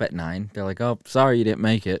 They stop at 9. They're like, "Oh, sorry, you didn't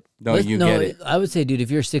make it." No, you get it. I would say, dude,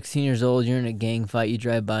 if you're 16 years old, you're in a gang fight, you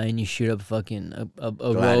drive by and you shoot up fucking a row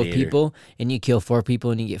of Gladiator. people, and you kill 4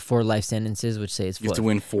 people, and you get 4 life sentences, which say it's You have what, to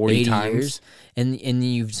win 40 80 times. years, and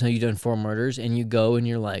you've done 4 murders, and you go and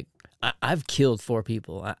you're like, I've killed 4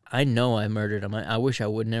 people. I know I murdered them. I wish I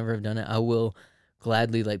would never have done it. I will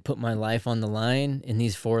gladly like put my life on the line in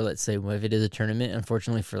these 4. Let's say if it is a tournament,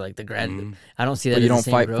 unfortunately for like the grad, I don't see that. But you as the don't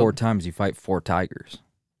same fight road. 4 times. You fight 4 tigers.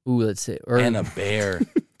 Ooh, let's say or And a bear.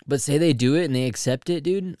 But say they do it and they accept it,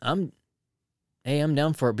 dude. I'm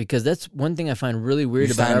down for it because that's one thing I find really weird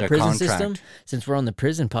You about signed our a prison contract. system. Since we're on the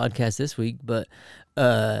prison podcast this week, but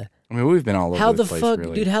I mean, we've been all over how the the place, fuck,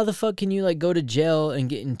 really. dude? How the fuck can you like go to jail and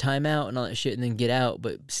get in timeout and all that shit and then get out,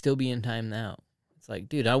 but still be in time out? It's like,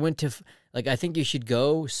 dude, I went to like I think you should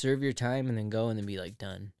go serve your time and then go and then be like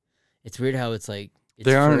done. It's weird how it's like it's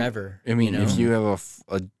There aren't- forever. I mean, you know? if you have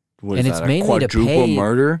a what And is it's that, a mainly to quadruple pay-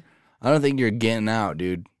 murder? I don't think you're getting out,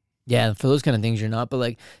 dude. Yeah, for those kind of things, you're not. But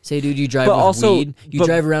like, say, dude, you drive But with also- weed. You but-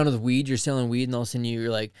 drive around with weed. You're selling weed, and all of a sudden you're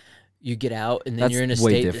like, you get out, and then That's you're in a way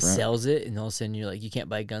state that different. sells it, and all of a sudden you're like, you can't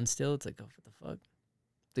buy guns still. It's like, oh, what the fuck?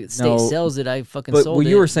 The state No, sells it. I fucking But sold what it.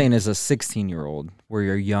 you were saying is a 16-year-old where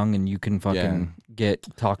you're young and you can fucking get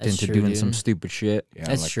talked That's into true, doing dude. some stupid shit. Yeah,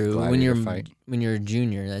 That's like true. gladiator fight. When you're a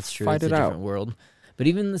junior, that's true. Fight It's it a out. different world. But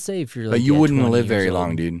even let's say if you're like, But you yeah, wouldn't 20 live years very old.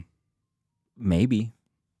 long, dude. Maybe.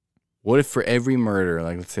 What if for every murder,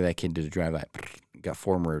 like let's say that kid did a drive-by, got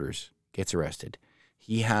 4 murders, gets arrested,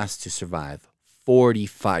 he has to survive 40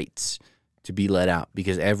 fights to be let out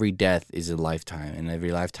because every death is a lifetime, and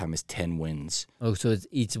every lifetime is 10 wins. Oh, so it's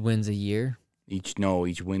each wins a year. Each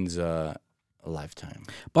wins a lifetime.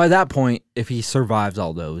 By that point, if he survives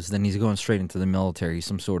all those, then he's going straight into the military,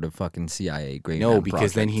 some sort of fucking CIA graveyard No,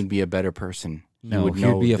 because then project. he'd be a better person. No, would he'd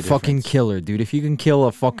know be a the fucking difference. killer, dude. If you can kill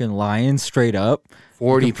a fucking lion straight up,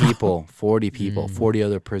 40 people, 40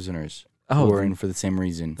 other prisoners Oh, who are then- in for the same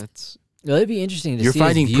reason. that's. Well, it'd be interesting to You're see his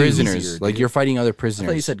fighting views. prisoners, easier, like dude. you're fighting other I prisoners.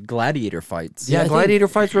 thought you said gladiator fights. Yeah, yeah, I think- gladiator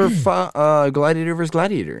fights were gladiator versus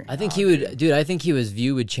gladiator. I think he would, dude. I think his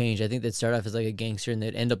view would change. I think they'd start off as like a gangster, and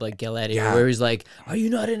they'd end up like Gladiator, Yeah. where he's like, "Are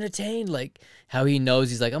you not entertained?" Like how he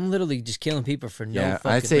knows he's like, "I'm literally just killing people for no Yeah,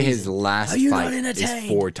 fucking I'd say his reason." last Are you not fight is entertained?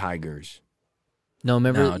 4 tigers. No,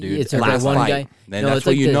 remember, No, dude. it's That that Last one fight. guy. Then No, that's it's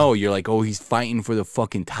what like you the- know. You're like, oh, he's fighting for the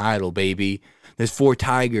fucking title, baby. There's 4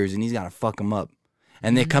 tigers, and he's got to fuck them up.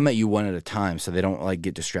 And they come at you one at a time, so they don't like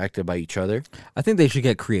get distracted by each other. I think they should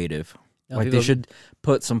get creative. No, Like they people- should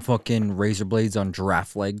put some fucking razor blades on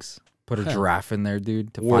giraffe legs. Put a giraffe in there,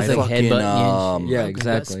 dude, to Or fight It's him. like fucking, headbutting you and shit. yeah, Like, you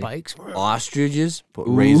got exactly. Spikes. Ostriches, put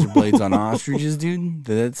razor blades on ostriches, dude.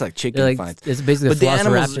 That's like chicken They're like, fights. it's basically But a the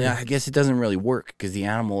animals, velociraptor. yeah, I guess it doesn't really work because the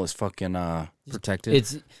animal is fucking. Protected.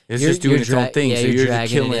 It's It's you're- just doing you're its own dra- thing. yeah, so you're you're dragging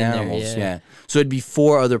just it killing in there, animals. yeah. Yeah. So it'd be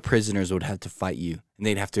 4 other prisoners would have to fight you, and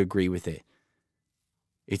they'd have to agree with it.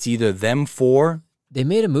 It's either them 4. They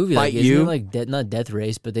made a movie like Fight isn't you, it like not Death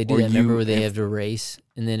Race, but they do or that. Remember you where they if- have to race,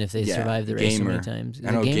 and then if they survive the race so many times, Is I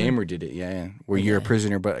it know Gamer did it. Yeah, where you're a Okay.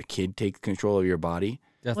 prisoner, but a kid takes control of your body,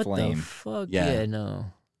 That's What lame. the fuck? Yeah. Yeah, no.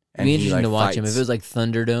 and Be he interesting like to watch him if fights. it was like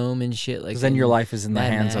Thunderdome and shit. Like Because then your life is in the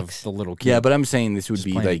Mad hands Max. of the little kid. Yeah, but I'm saying this would Just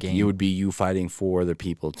be playing a like game. it would be you fighting 4 other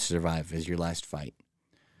people to survive as your last fight,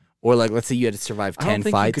 or like let's say you had to survive I don't 10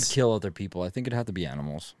 think fights. you could kill other people. I think it'd have to be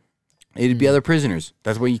animals. It'd be other prisoners.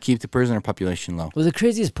 That's why you keep the prisoner population low. Well, the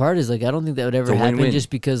craziest part is like I don't think that would ever It's a happen, win-win. just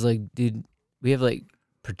because like, dude, we have like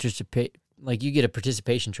participate. Like you get a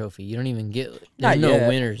participation trophy. You don't even get. There's Not no yet.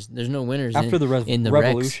 winners. There's no winners After the in the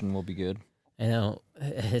revolution will be good. I know.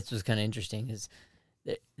 It's was kind of interesting. Is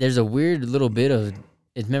there's a weird little bit of.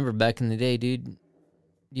 Remember back in the day, dude. You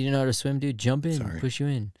didn't know how to swim, dude. Jump in, Sorry. push you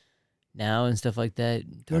in. Now and stuff like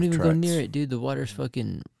that. Don't Have even go Tourette's. near it, dude. The water's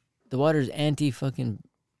fucking. The water's anti fucking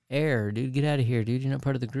air, dude. Get out of here, dude. You're not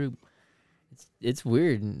part of the group. It's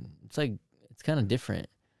weird and it's like it's kind of different,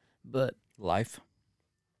 but Life.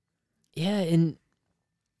 yeah. And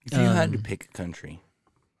If you had to pick a country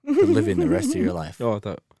to live in the rest of your life, Oh, I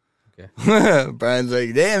thought. Brian's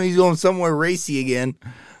like, damn, he's going somewhere racy again.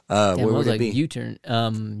 damn, Where I would was it like be? U-turn.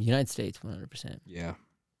 United States, 100%. Yeah.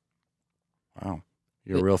 Wow,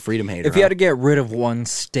 you're a real freedom hater. If you huh? had to get rid of one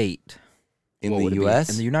state in what the would it be? U.S.,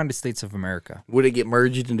 in the United States of America, would it get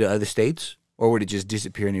merged into other states, or would it just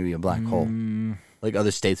disappear into a black hole? Like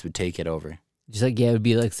other states would take it over. Just like, yeah, it would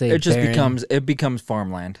be like, say, it just barren. becomes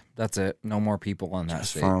farmland. That's it. No more people on that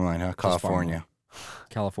Just state. farmland, huh? California.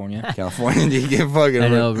 California. California, do you get fucking I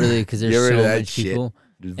know, really, because there's Get rid so of that much shit. people.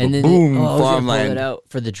 Just And then, boom, I was gonna pull farmland. it out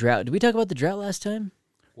for the drought. Did we talk about the drought last time?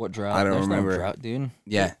 What drought? I don't There's remember. No drought, dude.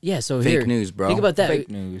 Yeah, Yeah, so fake here, news, bro. think about that. Fake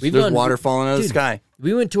news. We've There's gone- water falling out of the dude, sky.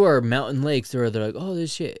 We went to our mountain lakes where they're like, oh,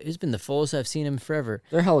 this shit, it's been the fullest I've seen them forever.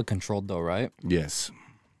 They're hella controlled though, right? Yes.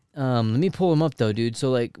 Let me pull them up though, dude.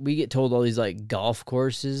 So like, we get told all these like golf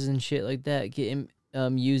courses and shit like that, get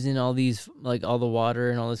using all these like all the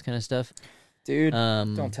water and all this kind of stuff. Dude,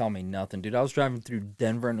 Um, don't tell me nothing, dude. I was driving through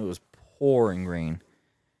Denver and it was pouring rain.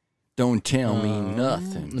 Don't tell me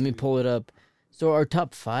nothing. Let me pull it up. So our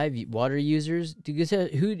top 5 water users. Do you guys have,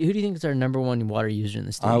 who do you think is our number 1 water user in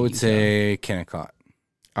the state? I of would Utah? say Kennecott.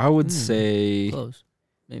 I would say Close,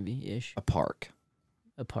 maybe ish. a park.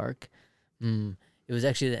 A park. It was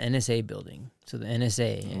actually the NSA building. So the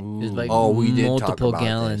NSA. It was like Oh, we did talk multiple about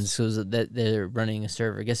gallons. this. So it was that they're running a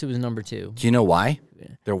server. I guess it was number 2. Do you know why? Yeah.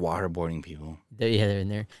 They're waterboarding people. They're in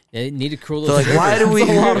there. They need to curl So those. like, why do we?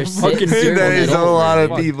 They're lot of sitting fucking circle That is that a over. lot of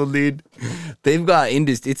Fuck. people, dude. They've got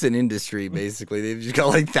it's an industry basically. They've just got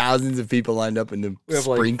like thousands of people lined up in the We have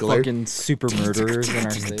sprinkler. like fucking super murderers in our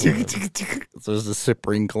state. So there's a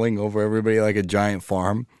sprinkling over everybody like a giant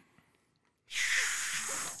farm.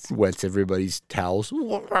 Wets everybody's towels.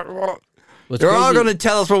 What's They're all crazy- gonna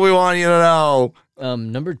tell us what we want you to know.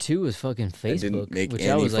 Number 2 was fucking That didn't Facebook, make which I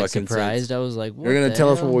any was like fucking surprised. sense. I was like, They're gonna tell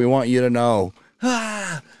us what we want you to know.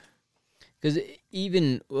 Because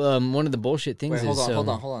even one of the bullshit things Wait, is hold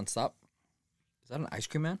on, stop. Is that an ice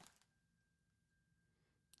cream man?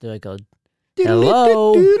 They're like,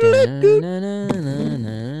 hello.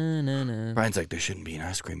 Da-na-na-na-na-na-na. Brian's like, there shouldn't be an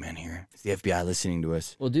ice cream man here. It's the FBI listening to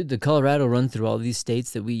us. Well, dude, the Colorado run through all these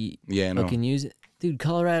states that we Yeah, I know. fucking use. Dude,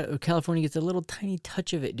 California gets a little tiny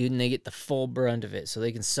touch of it, dude, and they get the full brunt of it, so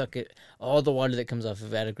they can suck it, all the water that comes off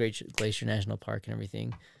of Glacier National Park and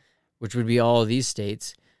everything, which would be all of these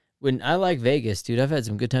states. When I like Vegas, dude, I've had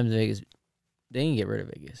some good times in Vegas. They ain't get rid of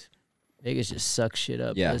Vegas. Vegas just sucks shit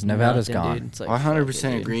up. Yeah, There's Nevada's nothing, gone. dude. It's like, I 100% fuck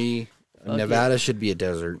it, dude. agree. Fuck Nevada should be a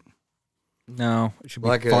desert. No, it should be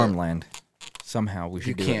Like a- farmland. Somehow we You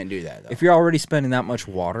should do can't it. do that, though. If you're already spending that much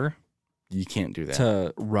water You can't do that.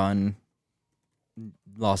 to run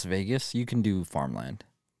Las Vegas, you can do farmland.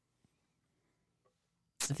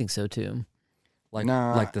 I think so too. Like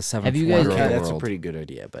Nah. like the seventh Have you guys- wonder of Okay, the that's a world. pretty good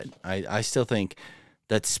idea, but I still think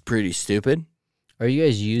that's pretty stupid. Are you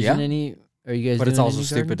guys using Yeah. any? Are you guys? But it's doing also any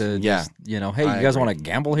stupid gardens? to Yeah. just, hey, I you guys agree. want to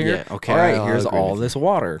gamble here? Yeah, okay, All right, I'll here's agree all with this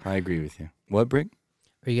water. I agree with you. What, Brick?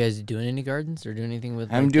 Are you guys doing any gardens or doing anything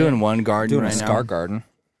with? I'm like doing that? one garden Doing right a now. scar garden.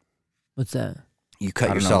 What's that? You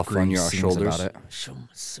cut I don't know, yourself on Green your sings shoulders. about it. Show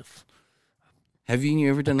myself. Have you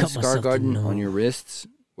ever done the cut scar myself to garden know. on your wrists,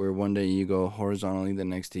 where one day you go horizontally, the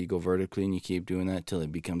next day you go vertically, and you keep doing that till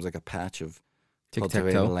it becomes like a patch of cultivated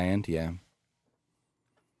Tic-tac-toe. land? Yeah,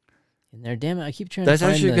 In there, damn it! I keep trying. that's to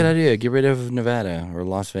find actually a the, good idea. Get rid of Nevada or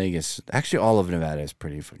Las Vegas. Actually, all of Nevada is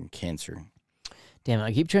pretty fucking cancer. Damn,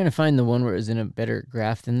 I keep trying to find the one where it was in a better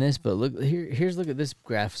graph than this. But look here. Look at this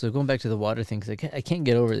graph. So going back to the water thing, because I can't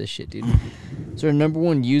get over this shit, dude. So our number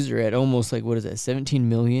one user at almost like what is that? 17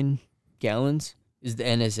 million gallons is the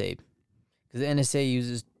NSA, because the NSA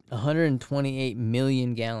uses 128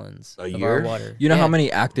 million gallons A of year? our water. You know Yeah. how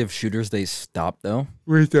many active shooters they stopped though?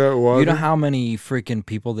 With that water, You know how many freaking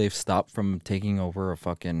people they've stopped from taking over a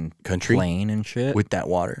fucking country plane and shit? with that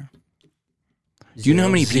water. Do you know how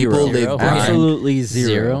many Zero. people they've Zero. brined? Absolutely Zero.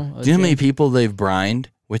 zero. Do you know how many Okay. people they've brined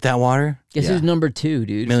with that water? Guess Yeah. who's number 2,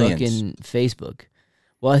 dude? Millions. Fucking Facebook.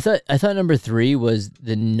 Well, I thought number 3 was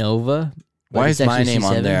the Nova. but Why it's is my actually name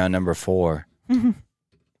on C7. there on number 4?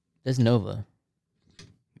 That's Nova.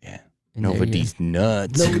 Yeah, And Nova there you go. D's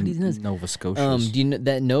nuts. Nova D's nuts. Nova Scotia. Do you know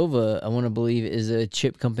that Nova? I want to believe is a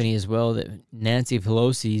chip company as well. That Nancy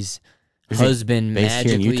Pelosi's Is it husband based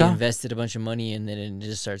here in magically Utah? invested a bunch of money, and then it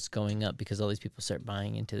just starts going up because all these people start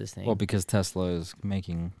buying into this thing. Well, because Tesla is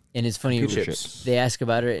making and it's funny. computer chips. chips. They ask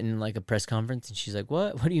about it in like a press conference, and she's like,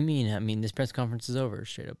 "What? What do you mean? I mean, this press conference is over."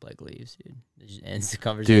 Straight up, like leaves, dude. It just ends the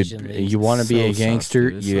conversation. Dude, leaves. you want to be So a sus, gangster,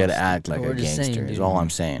 dude. It's you so gotta act like We're a just gangster. saying, Is dude. all I'm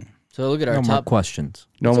saying. So look at our No more top. questions.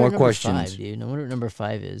 No What's our more number questions. 5, dude. I wonder what number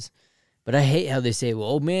 5 is. But I hate how they say, "Well,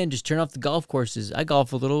 oh man, just turn off the golf courses." I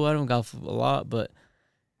golf a little. I don't golf a lot, but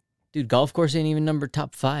dude, golf course ain't even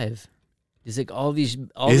top 5. It's like all Is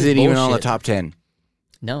this it even on the bullshit. top 10?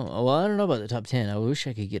 No. Well, I don't know about the top 10. I wish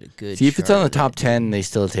I could get a good. See, if it's chart on the of top it. 10, they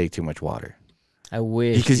still take too much water. I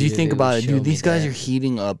wish. Because you dude, think it about would it, show dude, me these guys that. are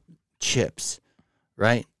heating up chips,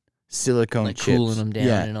 right? Silicone like chips. cooling them down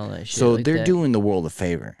Yeah. and all that shit. So like they're that. doing the world a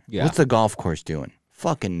favor. Yeah. What's the golf course doing?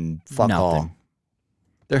 Fucking fuck all. Nothing.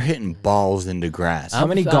 They're hitting balls into grass. How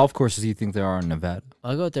many I- golf courses do you think there are in Nevada?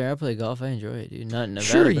 I'll go out there. I play golf. I enjoy it, dude. Not in Nevada,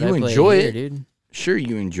 Sure, but you I play enjoy here, it. dude. Sure,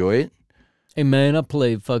 you enjoy it. Hey man, I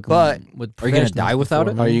play fucking. But with are you gonna professionals die without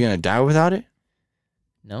before, it? man. Are you going to die without it?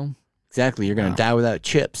 No. Exactly. You're going to No. die without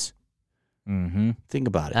chips. Mm-hmm. Think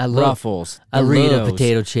about it. I love. Ruffles. I love Doritos,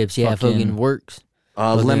 potato chips. Yeah, fucking fucking- works.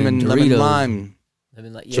 fucking lemon Doritos. lime. I've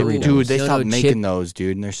been like, Chip yo, Dude, they yo, stopped no, making chip, those,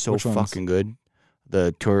 dude, and they're so Which ones? fucking good.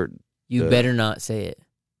 The You the- better not say it.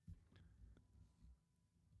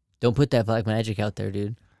 Don't put that black magic out there,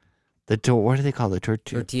 dude. what do they call the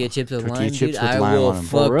Tortilla chips with Tortilla lime, chips dude. with I lime will on 'em.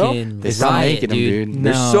 For real? fucking They stopped riot, making them, dude.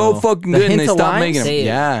 They're No. so fucking The good, and they hint of stopped lime? making them. Say it.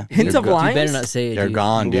 Yeah, Hint they're of go- lime? You better not say it. They're dude.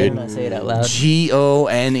 gone, You better dude. not say it out loud.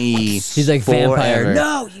 GONE. He's like vampire. forever.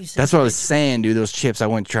 No, you said That's what I was saying, dude. Those chips, I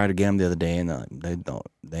went to try to get them the other day, and they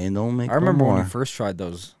don't make. I remember no when more. we first tried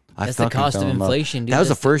those. I That's the fucking cost fell of in love. inflation, dude. That was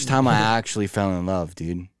the That's first time I actually fell in love,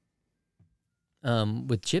 dude.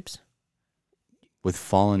 With chips. With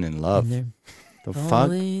falling in love. In there. The fuck?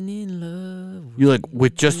 Falling in love. You like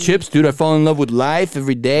with just chips, dude? I fall in love with life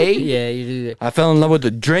every day. Yeah, you do that. I fell in love with the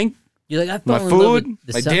drink, You're like, I my fell in love food,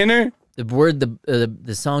 with my dinner, the word,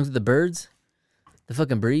 the songs of the birds, the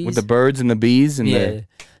fucking breeze. with the birds and the bees and yeah.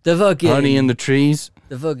 The fucking the honey in the trees.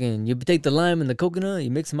 the fucking. You take the lime and the coconut, you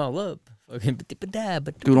mix them all up. Fucking.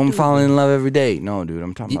 Dude, I'm falling in love every day. No, dude,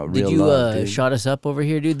 I'm talking about Did real you love, dude. shot us up over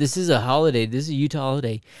here, dude? This is a holiday. This is a Utah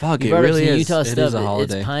holiday. Fuck, You it brought up really some is. Utah It stuff. is a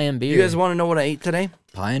holiday. It's pie and beer. You guys want to know what I ate today?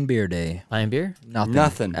 Pie and beer day. pie and beer?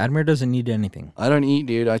 Nothing. Admir doesn't need anything. I don't eat,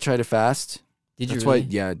 dude. I try to fast. Did you That's really? why,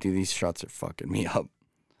 yeah, dude, these shots are fucking me up.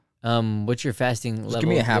 What's your fasting level? Just give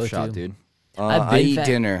me a half go shot, to? dude. I've I been eat fat-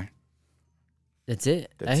 dinner. That's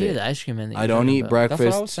it. I That's hear it. the ice cream man. That I you're don't talking eat about. breakfast.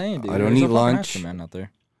 That's what I was saying, dude. I don't There's eat a fucking lunch. Master Man out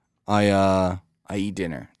there. I eat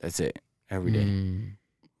dinner. That's it. Every day. Mm.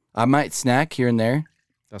 I might snack here and there.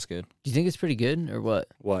 That's good. Do you think it's pretty good or what?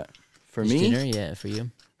 What? For Just me? dinner? Yeah, for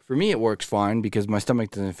you. For me, it works fine because my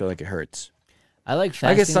stomach doesn't feel like it hurts. I like fasting.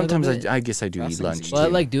 I guess a little sometimes bit. I guess I do eat Fasting's lunch. easy. Well, I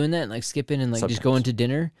too. like doing that and like skipping and like just Sometimes. going to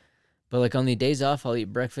dinner. But like on the days off, I'll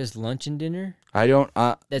eat breakfast, lunch, and dinner. I don't.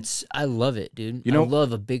 I love it, dude. You know- I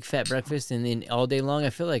love a big fat breakfast, and then all day long, I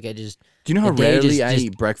feel like I just Do you know how the day rarely just- I just-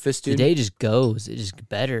 eat breakfast, the dude? day just goes. It just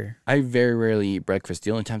better. I very rarely eat breakfast.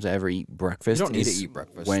 The only times I ever eat breakfast You don't need to is eat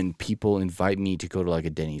breakfast. when people invite me to go to like a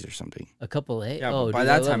Denny's or something. A couple eggs. Yeah, oh, but by dude,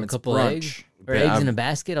 that I love time a it's couple brunch. eggs or Yeah, eggs in I'm- a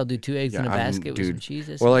basket. I'll do 2 eggs in a Yeah, basket with some dude. cheese.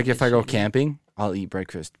 That's Or some like good if I go shit, dude. camping, I'll eat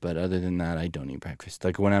breakfast. But other than that, I don't eat breakfast.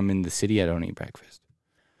 Like when I'm in the city, I don't eat breakfast.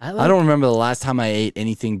 I don't remember the last time I ate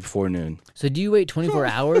anything before noon. So do you wait 24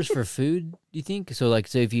 hours for food? Do you think? So like,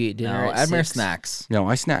 so if you eat dinner, No, at Admir 6, snacks. No,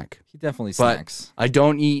 I snack. He definitely But- snacks. I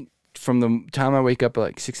don't eat from the time I wake up at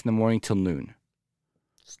like 6 in the morning till noon.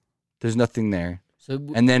 There's nothing there. So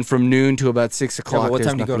And then from noon to about 6 o'clock, what there's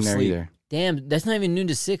time do you go nothing to there sleep? either. damn, that's not even noon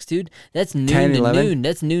to 6, dude. That's noon 10, to 11? noon.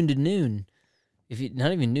 That's noon to noon. If you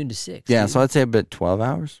not even noon to 6. Yeah, dude. so I'd say about 12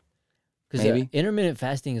 hours. Because maybe. intermittent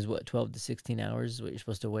fasting is what 12 to 16 hours is what you're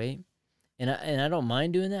supposed to wait, and I don't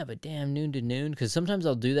mind doing that, but damn, noon to noon, because sometimes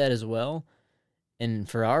I'll do that as well. And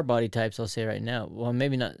for our body types, I'll say right now, well,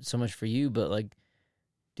 maybe not so much for you, but like,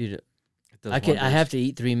 dude, I have to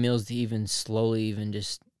eat 3 meals to even slowly, even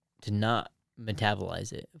just to not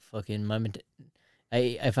metabolize it. Fucking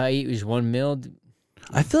if I eat just 1 meal,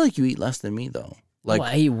 I feel like you eat less than me though. Like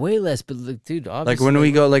I eat way less. But look, dude, obviously, like when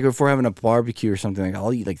we go, like if we're having a barbecue or something, like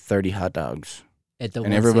I'll eat like 30 hot dogs, at the and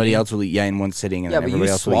one everybody sitting- else will eat in one sitting, and Yeah, then but you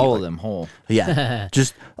everybody else will eat, swallow like- them whole. Yeah,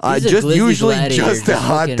 just He's a just glizzy usually gladiator, just the just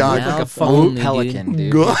hot fucking dog. mouth Like a Mouth fucking only, dude. pelican,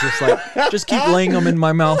 dude. Go- It's just like, just keep laying them in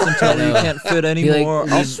my mouth until you can't fit anymore.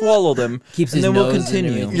 I'll swallow them, Keeps and his then we'll nose and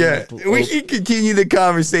continue. everything. Yeah, we should continue the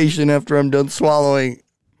conversation after I'm done swallowing.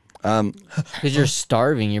 Because you're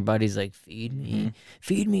starving, your body's like, feed me,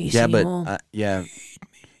 feed me. Yeah, but Seymour." yeah,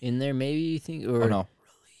 in there, maybe you think, or Oh no,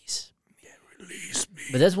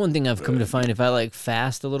 But that's one thing I've come to find. If I like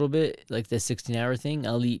fast a little bit, like the 16-hour thing,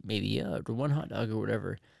 I'll eat maybe one hot dog or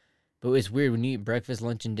whatever. But it's weird when you eat breakfast,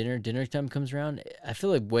 lunch, and dinner. Dinner time comes around, I feel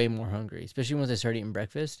like way more hungry, especially once I start eating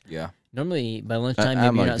breakfast. yeah. Normally by lunchtime,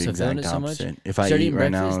 I'm maybe you're like not the so feeling it exact so much. opposite. If I Start eat eating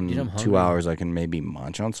right now breakfast, in dude, I'm 2 hungry. hours, I can maybe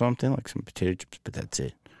munch on something like some potato chips, but that's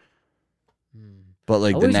it. Hmm. But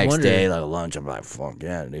like I the always next wondered- day, like lunch, I'm like, fuck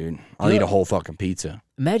yeah, dude. I'll You eat know- a whole fucking pizza.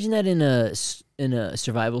 Imagine that in a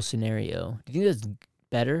survival scenario. Do you think that's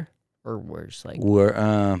better or worse? Like,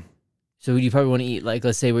 Where so you probably want to eat like,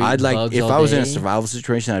 let's say we're I'd eating like bugs if all I was in a day. survival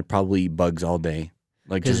situation, I'd probably eat bugs all day,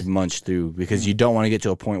 like just 'Cause- munch through because you don't want to get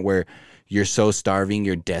to a point where you're so starving,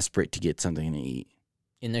 you're desperate to get something to eat.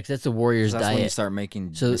 And that's the warrior's That's when you diet. start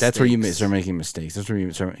making. So- That's where you mistakes. start making mistakes. That's where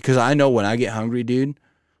you start because I know when I get hungry, dude.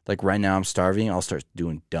 Like right now, I'm starving. I'll start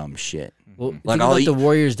doing dumb shit. Well, Like, think I'll about the eat-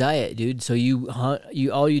 warrior's diet, dude. So you hunt,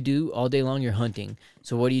 all you do all day long, you're hunting.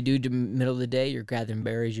 So what do you do to middle of the day? You're gathering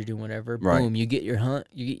berries, you're doing whatever. Right. Boom, you get your hunt,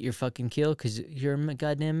 you get your fucking kill because you're a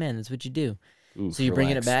goddamn man. That's what you do. Oof, So you're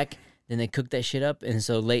bringing it relax. back. Then they cook that shit up, and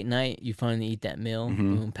so late night you finally eat that meal. Mhm.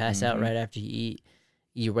 Boom, pass out right after you eat.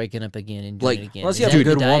 You're waking up again and doing Like, it again. unless Is you have that a the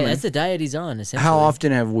good diet? woman. That's the diet he's on. Essentially. How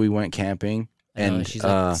often have we went camping I know, and she's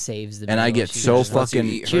like saves the and I meal. get She so goes, wants you to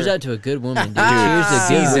fucking eat cheers her. out to a good woman, dude. dude, Cheers to a good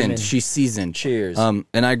seasoned. woman. She's seasoned. Cheers. And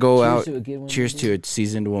I go Cheers out. to a good woman, Cheers dude. to a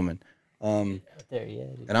seasoned woman. There, yeah.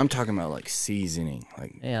 Dude. And I'm talking about like seasoning,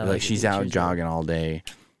 like Yeah, I like like it, she's dude. out Cheers to jogging all day.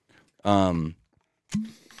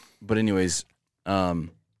 But anyways, how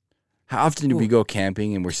often do we go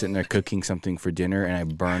camping and we're sitting there cooking something for dinner and I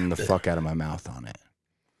burn the fuck out of my mouth on it?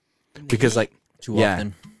 Because like, Too yeah.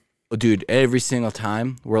 often. dude, every single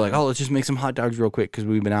time we're like, oh, let's just make some hot dogs real quick because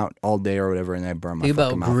we've been out all day or whatever, and I burn my Think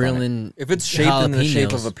fucking about mouth on it. grilling. If it's shaped in the shape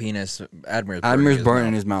jalapenos. of a penis, Admir's Admir's burning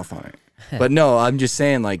mouth. his mouth on it. But no, I'm just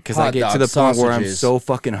saying, like, because I Hot get to dog, the point where I'm sausages. so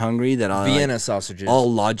fucking hungry that Vienna sausages.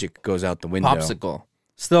 all logic goes out the window. popsicle.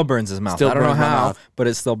 Still burns his mouth. Still I don't know burns my how, mouth. but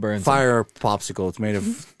it still burns. him. Fire popsicle. It's made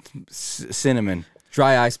of cinnamon.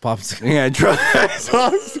 Dry ice popsicle. Yeah, dry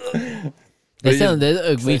sauce. They sound, we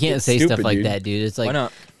like, can't it's say stuff stupid, like dude. that, dude. It's like Why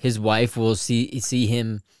not? his wife will see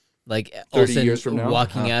him like 30 years from now?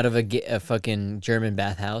 walking out of a fucking German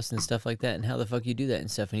bathhouse and stuff like that. And how the fuck you do that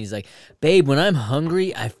and stuff? And he's like, babe, when I'm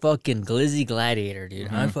hungry, I fucking glizzy gladiator, dude.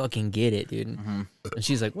 I fucking get it, dude. And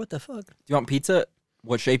she's like, what the fuck? Do you want pizza?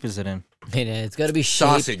 What shape is it in? Man, it's got to be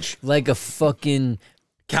shaped Sausage. like a fucking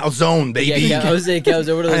Calzone, baby. yeah. I was saying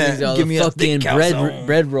calzone. What are those things called? Give me a fucking thick calzone.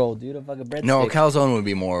 bread roll, dude. A fucking bread. No, stick. calzone would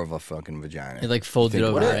be more of a fucking vagina. It like folds it Think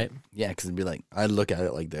over, about it. right? Yeah, because it'd be like, I'd look at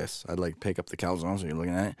it like this. I'd like pick up the calzone, so you're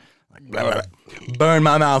looking at it. Like, blah, blah, blah. Burn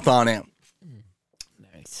my mouth on it.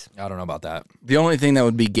 Nice. I don't know about that. The only thing that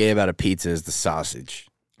would be gay about a pizza is the sausage.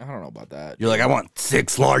 I don't know about that. You're like, I want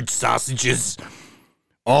 6 large sausages,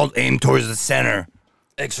 all aimed towards the center.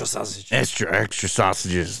 Extra sausage. Extra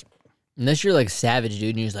sausages. Unless you're like savage, dude,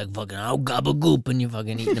 and you're just like fucking oh gabagoop, and you're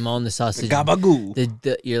fucking eating them all in the sausage. Gabagoo.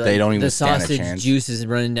 You're like, They don't even the stand a sausage chance. juice is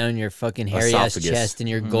running down your fucking hairy ass Esophagus. chest and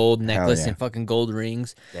your gold necklace yeah. and fucking gold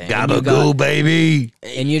rings. Gabagoo, baby.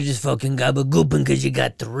 And you're just fucking gabagooping because you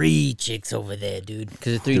got 3 chicks over there, dude.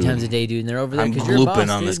 Because it's 3 times a day, dude, and they're over there I'm because you're a boss,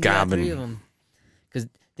 glooping on dude. this You got 3 gobbin. of them. Because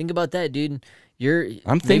think about that, dude. Maybe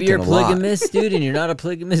thinking you're a lot. polygamous, dude, and you're not a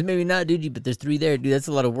polygamous, maybe not, dude. But there's 3 there, dude. That's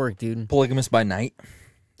a lot of work, dude. Polygamous by night.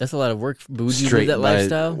 That's a lot of work. But would you Straight live that by-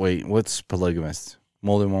 lifestyle? Wait, what's polygamous?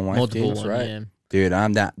 More than one wife? Multiple dude? one, right. yeah. Dude,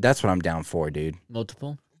 I'm down. That's what I'm down for, dude.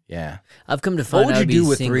 Multiple. Yeah, I've come to find would out you I'd be do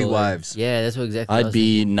with 3 single. wives? Yeah, that's what exactly. I I'd was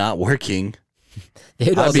be not working.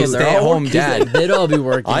 thinking. I'd be a stay-at-home dad. They'd all be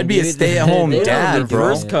working. I'd be a dude. stay-at-home They'd all dad, be bro.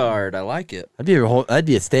 doing First it. card. I like it. I'd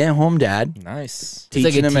be a stay-at-home dad. Nice. It's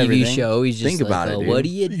like Teaching a him TV everything. show. He's just Think like, about it, oh, dude. what do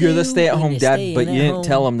you do? You're the stay-at-home when you're dad, staying but you at didn't home?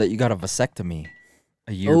 tell him that you got a vasectomy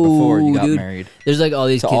a year before you Oh, got dude. married. There's like all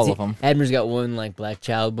these To kids. all of 'em. Admir's got one like black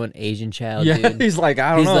child, one Asian child. Yeah, dude. he's like,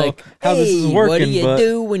 I don't He's know like, how this is "Hey, working, what do you but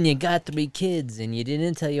do when you got 3 kids and you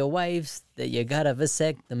didn't tell your wives that you got a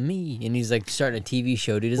vasectomy? And he's like starting a TV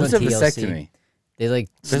show, dude. It's What's on a TLC. vasectomy? They like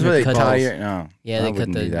That's where they cut tie the- your. No. Yeah, I they cut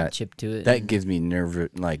wouldn't do the that. chip to it. That gives me nervous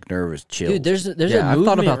chills. Dude, there's yeah, a I've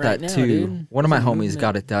thought movement about right that now, too. dude. One of my There's a homies movement.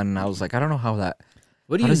 got it done, and I was like, I don't know how that.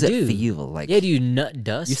 What do How you does do? it feel? Like, Yeah, do you nut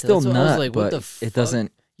dust? you still That's what I was nut, like, what but the it fuck?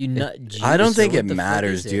 doesn't. You nut juice. I don't think or it what the fuck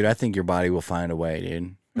matters, is it? dude. I think your body will find a way,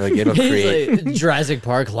 dude. Like it'll He's create. like, Jurassic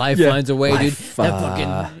Park, life Yeah. finds a way, dude. Life,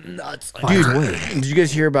 That fucking nuts. Dude, did you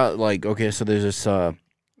guys hear about like so there's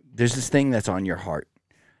this thing that's on your heart,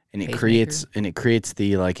 and it creates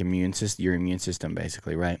the like your immune system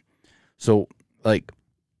basically, right? So like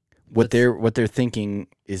what they're thinking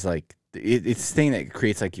is like it's this thing that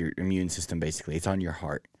creates like your immune system basically. It's on your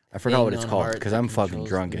heart. I forgot Hang what it's on called heart because that I'm fucking controls-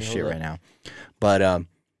 drunk let as me shit hold right now, but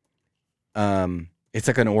it's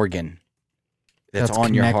like an organ that's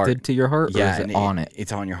on your heart. connected to your heart. Yeah, or is and it on it.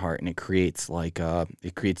 It's on your heart, and it creates like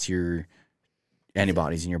it creates your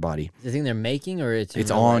antibodies in your body. The thing they're making, or it's in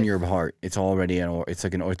It's real on life? your heart. It's already it's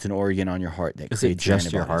an organ on your heart that Is it creates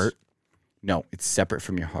just your antibodies. heart? No, it's separate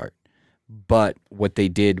from your heart. But what they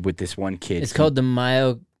did with this one kid, It's called the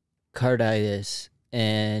myocarditis,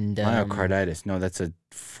 and myocarditis. No, that's a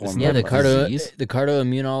form. Yeah, of the disease? the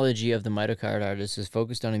cardioimmunology of the myocarditis is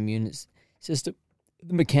focused on immune system,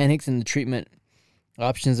 the mechanics, and the treatment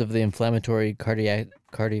options of the inflammatory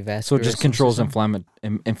cardiovascular. So it just controls system.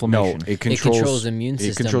 No, inflammation. it It controls. controls immune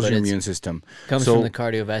system. It controls but your it's- immune system. Comes So- from the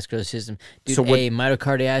cardiovascular system. Dude, So what-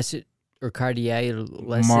 myocarditis or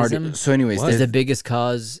cardialysis So, anyways, is there's- the biggest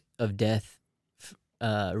cause of death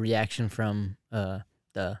reaction from the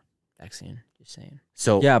vaccine. Just saying.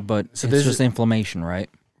 so yeah, but So it's there's just inflammation, right?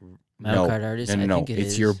 Myocarditis. No, I no, think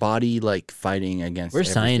it's is. your body like fighting against. We're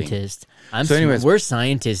everything. scientists. So anyways- We're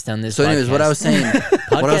scientists on this. So, anyways, what I was saying, what I was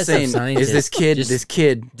Podcasts of saying is scientists. this kid, Just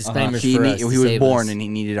disclaimers he for us to was save born us. and he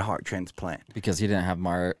needed a heart transplant. Because he didn't have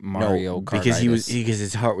Mario No, because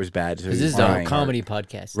his heart was bad. So Because he this was is a dying. comedy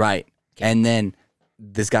podcast. Right. And then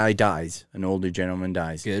this guy dies. An older gentleman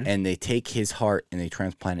dies. Good. And they take his heart and they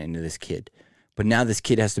transplant it into this kid. But now this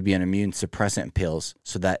kid has to be on immune suppressant pills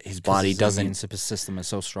so that his body immune doesn't. system is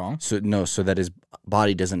so strong. So that his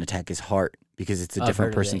body doesn't attack his heart because it's a I've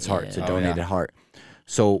different heard of that, person's heart. yeah. It's a Oh, donated yeah. heart.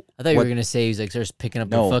 So I thought you what- were gonna say he's like starts picking up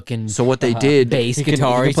no. the fucking So what they did. bass He can-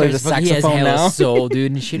 guitar. he can play starts the fucking- he has saxophone hell now. soul,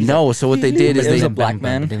 dude. And shit. He's No. So what they did is It was they a black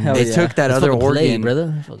man. Hell they yeah. took that like, other "Let's fucking play, organ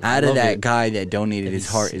brother. Fucking out of love that it." guy that donated That'd his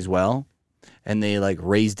be heart sick. as well, and they like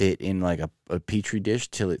raised it in like a petri dish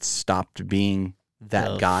till it stopped being that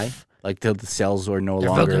Oh, guy. like till the cells were no They're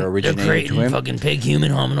longer they're originating creating to him. fucking pig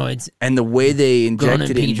human hominoids. And the way they Grown in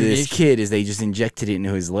injected it into Petri this dish. kid is they just injected it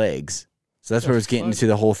into his legs. So that's The where it's getting fuck? to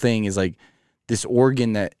the whole thing is like this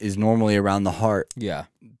organ that is normally around the heart. Yeah.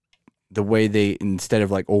 The way they, instead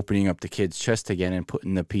of like opening up the kid's chest again and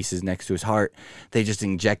putting the pieces next to his heart, they just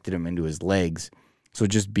injected him into his legs. So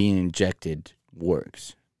just being injected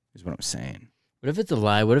works, is what I'm saying. What if it's a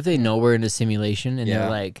lie? What if they know we're in a simulation and Yeah.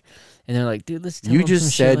 they're like, dude, let's tell You them some just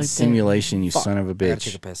shit said like that. simulation, you Fuck. son of a I gotta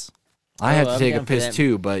take bitch. a piss. I have Oh, to I'm take a down for piss that.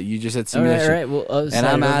 too, but you just said All right, simulation. all right. Well, And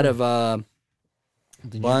I'm out of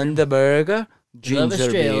Did you- Bundaberger, Love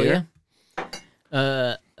ginger beer.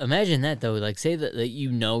 Australia. Imagine that though. Like, say that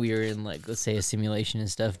you know you're in like, let's say a simulation and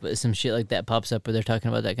stuff, but some shit like that pops up where they're talking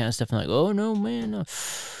about that kind of stuff, and like, oh no, man, no.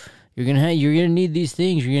 You're gonna need these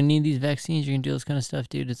things. You're gonna need these vaccines. You're gonna do this kind of stuff,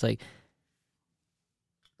 dude. It's like,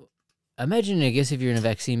 imagine, I guess, if you're in a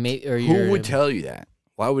vaccine, or you're Who would tell you that?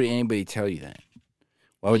 Why would anybody tell you that?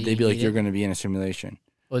 Why would You they be like, need you're it? going to be in a simulation?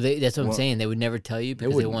 Well, that's what I'm Well, saying. They would never tell you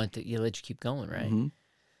because they wouldn't. want to let you keep going, right? Mhm.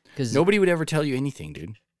 Because Nobody would ever tell you anything,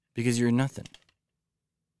 dude, because you're nothing.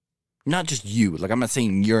 Not just you. Like, I'm not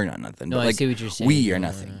saying you're not nothing, no, but I like, see what you're saying. we are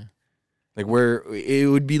nothing. Like, it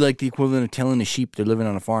would be like the equivalent of telling a sheep they're living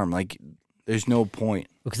on a farm. Like, there's no point.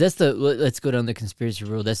 Because that's let's go down the conspiracy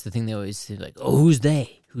rule. That's the thing they always say, like, oh, who's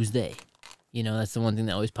they? Who's they? You know, that's the one thing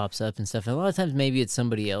that always pops up and stuff. And a lot of times maybe it's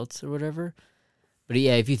somebody else or whatever. But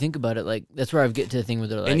yeah, if you think about it, like, that's where I get to the thing where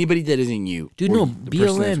they're like, Anybody that isn't you. dude, or no, the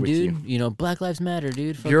person that's BLM, with dude. you. You know, Black Lives Matter,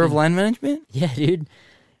 dude. Bureau of Fucking- Land Management? Yeah, dude.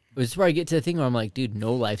 It's where I get to the thing where I'm like, dude,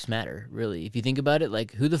 no lives matter, really. If you think about it,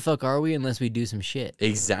 like, who the fuck are we unless we do some shit?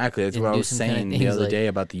 Exactly. That's And what I do was some kinda saying the things other like- day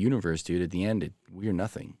about the universe, dude. At the end, we're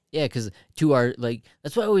nothing. Yeah, because to our, like,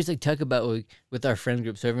 that's what I always, like, talk about with our friend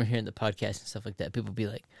group. So everyone here in the podcast and stuff like that, people be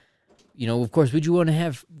like, you know, of course, would you want to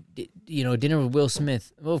have, you know, dinner with Will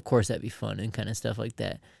Smith? Well, of course, that'd be fun and kind of stuff like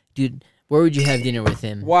that. Dude, where would you have dinner with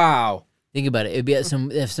him? Wow. Think about it. It'd be at some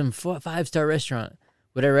 5-star restaurant.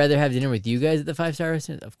 Would I rather have dinner with you guys at the 5-star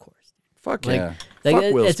restaurant? Of course. Fuck Like- yeah. Like,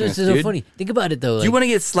 Fuck Will that's Smith, what's so dude. funny. Think about it, though. Do Like, you want to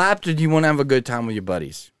get slapped or do you want to have a good time with your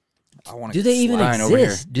buddies? I want do they even Fine, over here.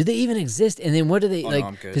 exist? Do they even exist? And then what do they, Oh, no, like,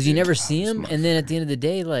 I'm good, because you dude. never Oh, see this them, and then at the end of the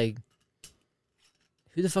day, like,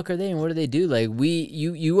 who the fuck are they and what do they do? Like,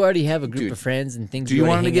 you already have a group Dude, of friends and things. Do you already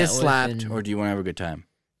want him to hang get out with slapped and- or do you want to have a good time?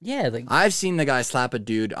 yeah, like, I've seen the guy slap a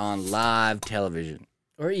dude on live television.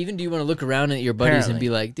 or even do you want to look around at your buddies and Apparently. be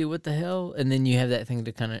like, dude, what the hell? And then you have that thing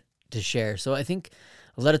to kind of to share. So I think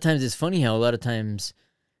a lot of times it's funny how a lot of times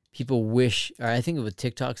people wish, or I think with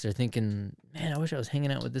TikToks, they're thinking, man, I wish I was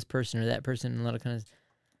hanging out with this person or that person. And a lot of times,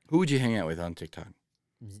 Who would you hang out with on TikTok?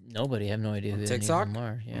 nobody, I have no idea On who TikTok? any of them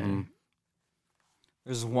are. Yeah. Mm.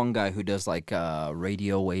 There's one guy who does like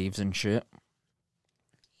radio waves and shit.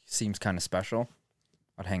 Seems kind of special.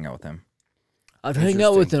 I'd hang out with him. I'd hang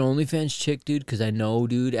out with an Interesting. OnlyFans chick, dude, because I know,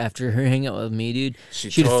 dude, after her hang out with me, dude,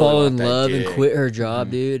 she'd totally fall in want that love and dick. quit her job,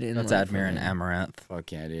 dude. And That's like, Admir and fucking- Amaranth.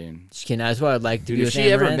 Fuck yeah, dude. She can. That's what I'd like to Dude, be if with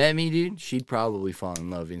she ever Amaranth. met me, dude, she'd probably fall in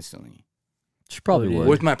love instantly. She probably Dude. would.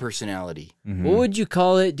 With my personality. Mhm. What would you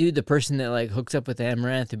call it, dude? The person that like hooks up with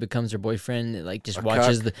Amaranth, who becomes her boyfriend, that, like just A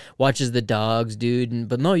watches cuck. the dogs, dude. And,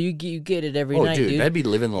 but no, you get it every Oh, night, dude, dude. that'd be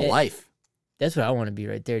living the Yeah. life. That's what I want to be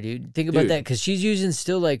right there, dude. Think about Dude. that, because she's using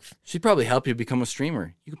still like She'd probably help you become a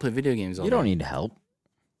streamer. You can play video games all You don't day. need help.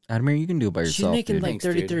 Admir, you can do it by she's yourself. making dude. like Thanks,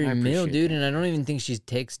 dude. 33 I mil, appreciate dude, that. and I don't even think she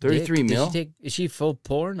takes 33 dick. mil? Is she full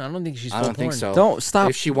porn? I don't think she's I full don't think porn. so. Don't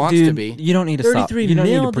stop. If she wants to dude, be. You don't need to stop. 33 You don't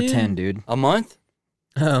need mil, to pretend, dude. A month?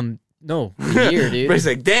 No, a year, dude. But it's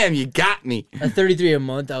like, damn, you got me. At 33 a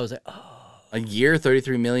month, I was like, oh, A year,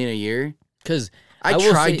 33 million a year? because I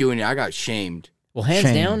will tried say- doing it. I got shamed. well, hands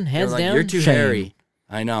Shame. down, They hands were like, down. You're too Shame. hairy.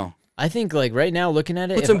 I know. I think like right now, looking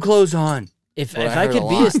at it, Put if, some clothes on. if Well, I I heard could a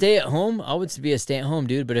be a lot. stay at home, I would be a stay at home,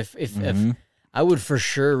 dude. But if Mhm. I would for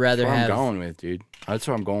sure rather That's what I'm have, going with, dude. That's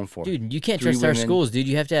what I'm going for. dude, you can't 3 trust our women. schools, dude.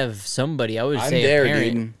 You have to have somebody. I would I'm say there, a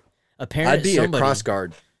parent. dude. A parent, I'd be somebody. a cross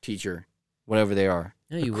guard teacher, whatever they are.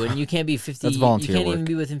 No, you wouldn't. You can't be 50. That's You volunteer can't even work.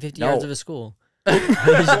 be within 50 No. yards of a school.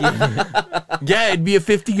 Yeah, it'd be a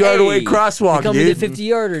 50-yard away Hey, crosswalk, Become the dude.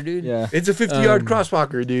 50-yarder, dude. Yeah. It's a 50-yard Um,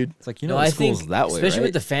 crosswalker, dude. It's like, you know, No, the I school's think, that way, especially right?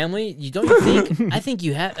 with the family, you don't you think? I think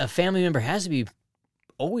you have a family member has to be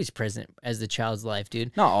always present as the child's life,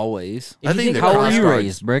 dude. Not always. If I you think the How were cross you guards-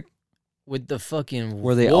 raised, Brick? with the fucking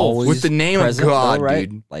Were they wolf, always With the name of present, though, God, right?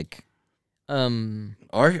 dude. Like, Our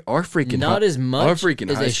freaking not as much our freaking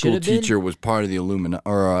as high they school should have been. teacher was part of the Illuminati,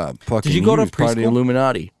 or fucking. Did you go he to was part of the preschool?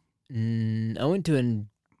 Illuminati? I went to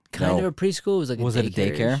kind No. of a preschool. It was like was it a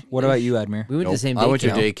daycare? daycare-ish. What about you, Admir? We went to the Nope. same daycare. I went to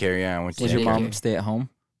daycare. Yeah, I went to Was Same your daycare. mom stay at home?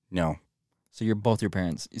 No. So you're both your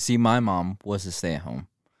parents. See, my mom was a stay at home.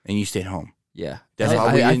 and you stayed home. Yeah. That's I-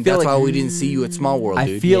 why we I didn't. feel That's like- why we didn't see you at Small World, I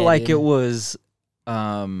dude. feel Yeah, like dude. it was.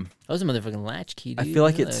 I was a motherfucking latchkey, dude. I feel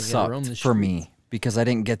like You it know, I gotta roam sucked the for streets. me because I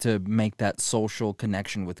didn't get to make that social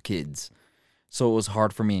connection with kids. So it was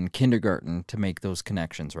hard for me in kindergarten to make those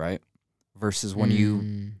connections, right? Versus when you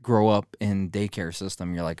Mm. grow up in daycare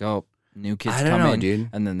system, you're like, oh, new kids I don't come know, in, dude.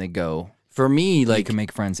 and then they go. For me, You like can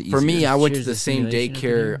make friends easier. for me, I went to Cheers the to same simulation of the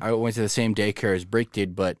daycare. game. I went to the same daycare as Brick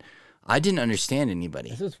did, but I didn't understand anybody.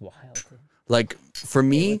 This is wild. Like for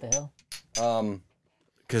me, What the hell?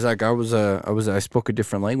 because like I spoke a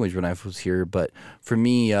different language when I was here, but for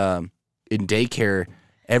me, in daycare,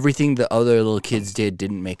 everything the other little kids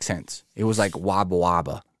didn't make sense. It was like wabba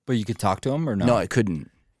wabba. But you could talk to them or no? No, I couldn't.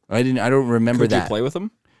 I didn't. I don't remember Could that. you play with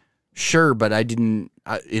them? Sure, but I didn't.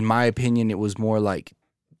 In my opinion, it was more like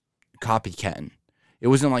copycatting. It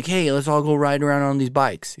wasn't like, hey, let's all go ride around on these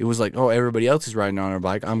bikes. It was like, oh, everybody else is riding on a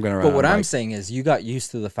bike. I'm gonna ride. But what on a I'm bike. saying is, you got used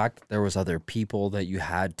to the fact that there was other people that you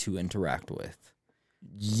had to interact with.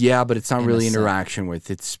 Yeah, but it's not In a really sense. interaction with.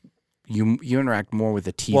 It's you interact more with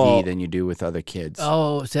the TV Well- than you do with other kids.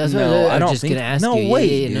 Oh, so that's No, what I I don't was just think- gonna ask no you.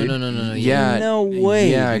 way, Yeah, dude. no. yeah, No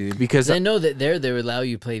way, Yeah, dude. because 'Cause I know that they would allow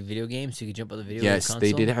you to play video games, so you could jump on the video game yes, console.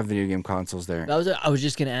 they did have video game consoles there. I was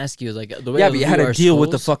just gonna ask you, like the way Yeah, I but you view had to our deal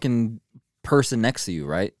with the schools- fucking person next to you,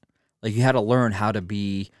 right? Like you had to learn how to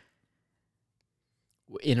be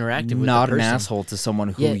interactive with not the an person. asshole to someone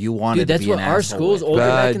who Yeah, you wanted dude, that's to be what an our asshole schools with. older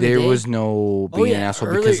back in the There day. was no being an yeah, asshole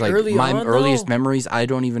early- because like early my on, earliest though. memories, I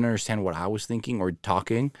don't even understand what I was thinking or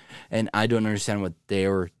talking, and I don't understand what they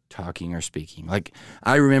were talking or speaking. Like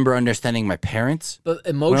I remember understanding my parents. But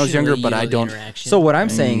emotionally, was younger, you but know I the don't- interaction. So what I'm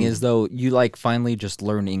saying is though, you like finally just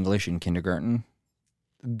learned English in kindergarten.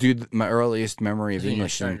 Dude, my earliest memory of When you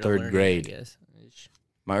English is in started to learn third it, I grade. guess.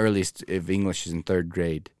 My earliest of English is in third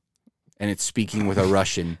grade, and it's speaking with a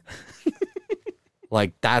Russian.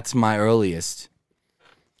 Like that's my earliest.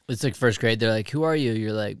 It's like first grade. They're like, "Who are you?"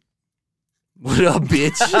 You're like, What up,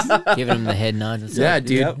 bitch? giving them the head nod. What's Yeah, up,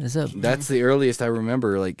 dude. What's up? That's the earliest I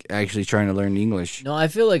remember, like actually trying to learn English. No, I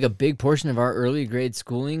feel like a big portion of our early grade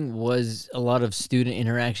schooling was a lot of student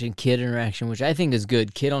interaction, kid interaction, which I think is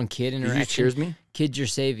good. Kid on kid Did interaction. you cheers me? Kids, you're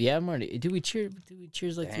safe. Yeah, I'm already. Do we cheers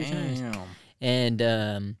like 3 times? Damn. And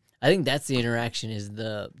I think that's the interaction is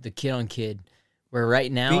the kid on kid. Where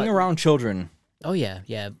right now, Being around children oh yeah,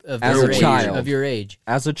 of As your a age, child. of your age.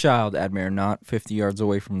 as a child, Admir, not 50 yards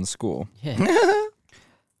away from the school. Yeah.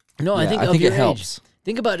 No, I Yeah, think I of think your it age. helps.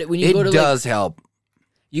 Think about it when you It go to does help.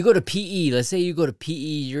 you go to PE. Let's say you go to PE,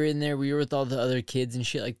 you're in there, you're with all the other kids and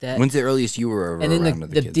shit like that. When's the earliest you were and then around the,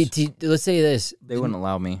 with the kids? let's say this. They wouldn't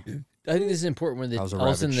allow me. I think this is important when I was a all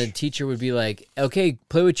of a sudden the ravage. teacher would be like, "Okay,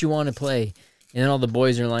 play what you want to play," and then all the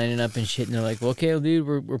boys are lining up and shit, and they're like, well, "Okay, dude,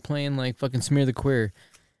 we're playing like fucking Smear the Queer,"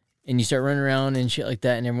 and you start running around and shit like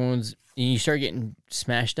that, and you start getting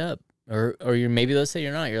smashed up, or you're maybe let's say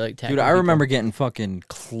you're not, you're like Dude, tackling I people. remember getting fucking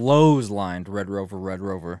clotheslined, Red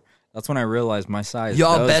Rover. That's when I realized my size.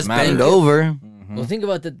 Y'all does best matter. bend over. Well, think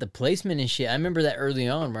about the placement and shit. I remember that early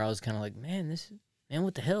on where I was kind of like, man,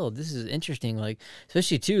 what the hell? This is interesting. Like,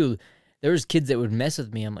 especially too, there was kids that would mess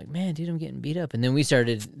with me. I'm like, man, dude, I'm getting beat up. And then we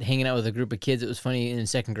started hanging out with a group of kids. It was funny. In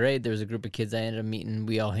second grade, there was a group of kids I ended up meeting.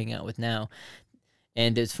 We all hang out with now,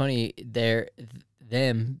 and it's funny.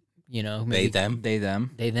 Them, you know, maybe They,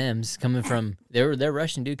 them. they them's coming from they're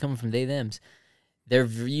Russian dude coming from they them's. Their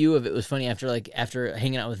view of it was funny after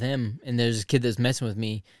hanging out with him, and there's this kid that's messing with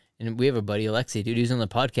me, and we have a buddy Alexi, dude, who's on the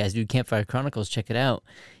podcast, dude, Campfire Chronicles, check it out.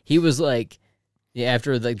 He was like, yeah,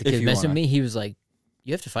 after like the If kid you messing with wanna. me, he was like,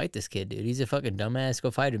 you have to fight this kid, dude. He's a fucking dumbass.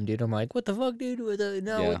 Go fight him, dude. I'm like, what the fuck, dude? What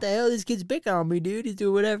the hell? This kid's picking on me, dude. He's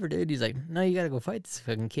doing whatever, dude. He's like, no, you gotta go fight this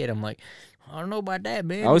fucking kid. I'm like, I don't know about that,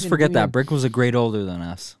 man. I always You can- forget you that can-" Brick was a grade older than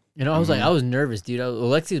us. You know, I was like, I was nervous, dude.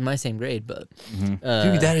 Alexi is my same grade, but Dude,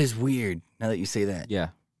 that is weird. Now that you say that, Yeah.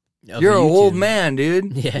 of you're an old YouTube. man,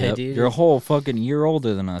 dude. Yeah, Yep. dude. You're a whole fucking year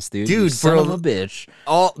older than us, dude. Dude, You son for of a- a bitch.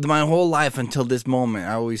 All my whole life until this moment,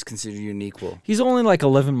 I always considered you an equal. He's only like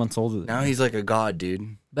 11 months older than Now he's like a god,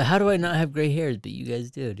 dude. But how do I not have gray hairs? But you guys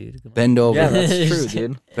do, dude. Come on. Bend over. Yeah, that's true,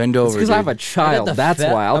 dude. Bend It's over. because I have a I got child. the That's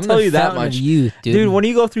fa- why. I'll I'm tell the you that fountain of much. youth, dude. Dude, when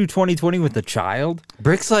you go through 2020 with a child,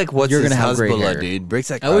 Brick's like what's You're his gonna have gray Hezbollah, hair. dude. Brick's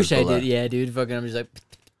like I wish I Hezbollah. did. Yeah, dude. Fucking, I'm just like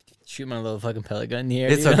shoot my little fucking pellet gun in the air.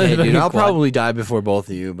 It's dude. okay, dude. I'll Quad. probably die before both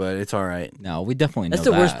of you, but it's all right. no, we definitely know That's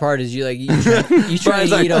the worst that. part. Is you like you try Brian's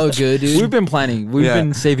to like- eat all good, dude. We've been planning. We've Yeah.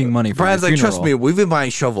 been saving money for Brian's your like, trust me, funeral. we've been buying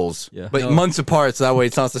shovels, Yeah. but No. months apart, so that way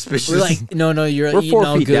it's not suspicious. We're like, no, you're We're eating 4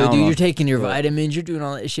 all feet good, down dude. on- You're taking your Yeah. vitamins. You're doing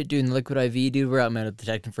all that shit, dude. Liquid IV, dude. We're out metal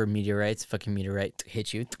detecting for meteorites. Fucking meteorite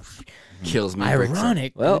hit you. kills me. Brick's like-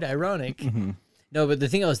 Ironic, Well- dude. Ironic. Mhm. No, but the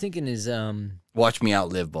thing I was thinking is, Watch me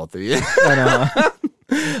outlive both of you. I know.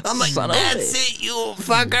 I'm like, Son of a that's it, you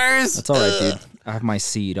fuckers. That's all right, dude. I have my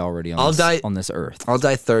seed already on, I'll this, die- on this earth. I'll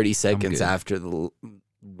die 30 seconds good. after the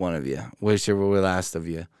one of you, whichever the last of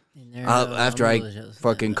you. In there, After I'm I really jealous of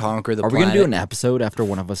fucking that. conquer the Are we planet. gonna do an episode after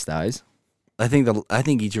one of us dies? I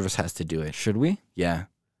think each of us has to do it. Should we? Yeah.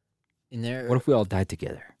 In there. What if we all die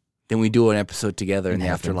together? Then we do an episode together in the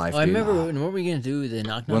heaven. afterlife. Oh, I dude. remember when what were we gonna do the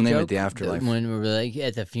knock knock We'll name it joke? the afterlife. When we were like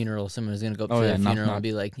at the funeral, someone was gonna go up Oh, to yeah, the knock, funeral knock. and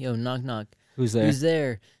be like, "Yo, knock knock, Who's there? who's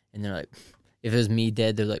there?" And they're like, if it was me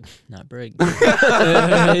dead, they're like, "Not Brig." He's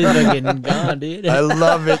fucking gone, dude. I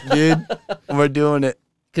love it, dude. We're doing it.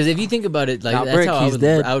 Because if you think about it, like Not that's Brick, how he's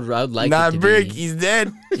dead. I would like Not it to Brick, be. he's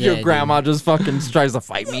dead. Yeah, Your dude. grandma just fucking tries to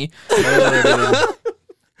fight me. But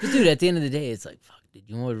dude, at the end of the day, it's like, fuck, dude.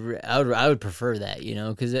 You know, I would prefer that, you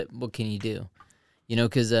know, because what can you do, you know?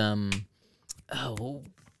 Because what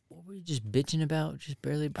were you just bitching about? Just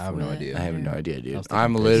barely. Before I have no that? idea. I have no idea, dude. was thinking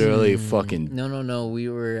I'm this. literally fucking No. We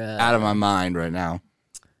were out of my mind right now.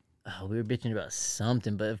 we were bitching about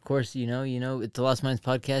something, but of course, you know, it's the Lost Minds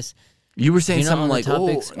podcast. You were saying You know, something on the like,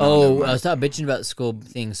 topics. I was talking bitching about school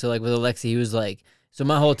things. So like with Alexi, he was like, so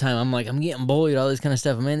my whole time I'm like, I'm getting bullied, all this kind of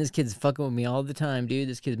stuff. Man, this kid's fucking with me all the time, dude.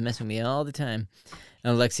 This kid's messing with me all the time.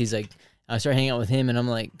 And Alexi's like, I started hanging out with him, and I'm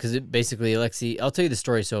like, because basically Alexi, I'll tell you the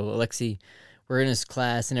story. So Alexi, we're in his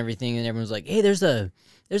class and everything, and everyone's like, hey, there's a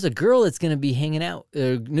girl that's gonna be hanging out,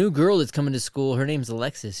 a new girl that's coming to school. Her name's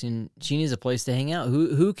Alexis, and she needs a place to hang out.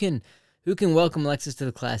 Who can welcome Alexis to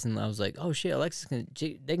the class? And I was like, oh shit,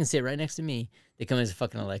 they can sit right next to me. They come as a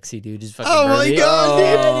fucking Alexi, dude. Just fucking Oh my burly. God, dude.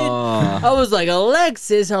 Yeah, dude. I was like,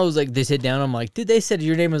 Alexis. I was like, they sit down. I'm like, dude, they said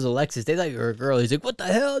your name was Alexis. They thought you were a girl. He's like, what the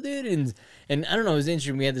hell, dude? And I don't know. It was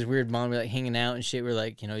interesting. We had this weird bond. We were like hanging out and shit. We're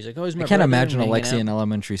like, you know, he's like, oh, he's my I can't brother. imagine We're hanging Alexi out. in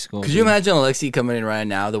elementary school. could you imagine Alexi coming in right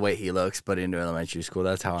now the way he looks, but into elementary school?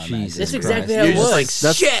 That's how I imagine. Jesus That's it. exactly Christ. how it You're just was.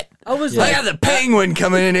 like, shit. I was I like, got the penguin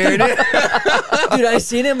coming in here, dude. dude, I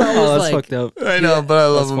seen him. I was Oh, that's like, fucked up. I know, but I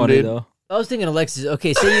love That's him, funny dude. though. I was thinking Alexis.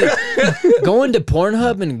 Okay, so you go into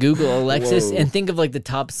Pornhub and Google Alexis Whoa. and think of like the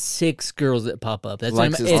top 6 girls that pop up. That's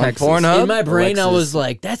Alexis, in, Texas. Pornhub? in my brain. I Alexis. was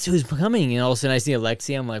like, "That's who's coming." And all of a sudden, I see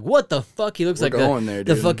Alexi. I'm like, "What the fuck?" He looks We're like going the, there,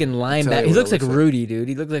 the dude. fucking I'll tell you linebacker. He what looks it like looks like. Rudy, dude.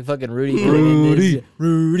 He looks like fucking Rudy.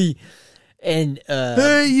 Rudy. And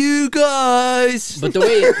Hey, you guys. but the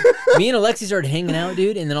way me and Alexi started hanging out,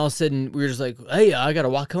 dude, and then all of a sudden we were just like, "Hey, I gotta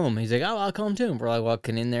walk home." He's like, "I'll walk home too." And we're like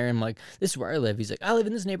walking in there, and I'm like, "This is where I live." He's like, "I live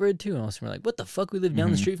in this neighborhood too." And all of a sudden we're like, "What the fuck? We live down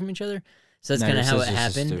the street from each other." So that's Now kind of you're how it sisters,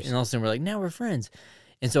 happened. sisters. And all of a sudden we're like, "Now we're friends."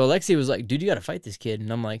 And so Alexi was like, "Dude, you gotta fight this kid."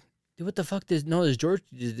 And I'm like, "Dude, what the fuck? There's George.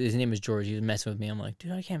 His name is George. He was messing with me." I'm like,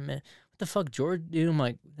 "Dude, I can't. What the fuck, George?" Dude, I'm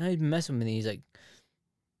like, "Now he's been messing with me." He's like,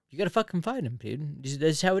 "You gotta fucking fight him, dude.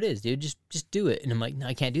 That's how it is, dude. Just do it." And I'm like, "No,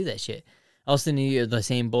 I can't do that shit." All of a sudden, the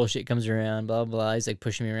same bullshit comes around, blah, blah. He's like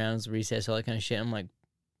pushing me around, it's recess, all that kind of shit. I'm like,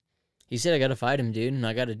 he said I gotta fight him, dude, and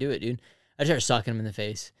I gotta do it, dude. I start socking him in the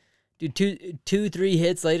face. Dude, 3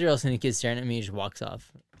 hits later, all of a sudden the kid's staring at me and just walks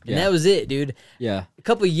off. And Yeah. that was it, dude. Yeah, A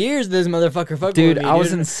couple years this motherfucker fucked dude, with me, I was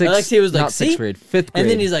dude. in sixth. Alexi was like, not "See?" sixth grade, fifth grade. And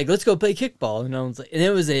then he's like, "Let's go play kickball." And I was like, and it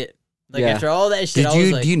was it. Like Yeah. after all that shit, Did I was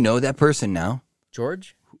you like, do you know that person now?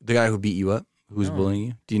 George? The guy who beat you up, who's No. bullying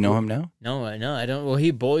you? Do you know him now? No, I don't. Well, he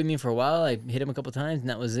bullied me for a while. I hit him a couple times, and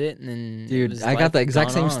that was it. And then, it Dude, was I got life the exact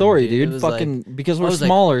gone same on, story, It dude. was Fucking because I we're was like,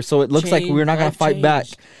 smaller, so it looks like we're not gonna life fight back.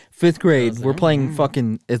 changed. Fifth grade, was we're like, playing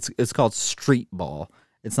fucking. It's called street ball.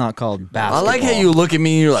 It's not called I basketball. like how you look at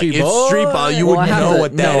me and you're like, Street it's ball. street ball. You Well, wouldn't I have know to,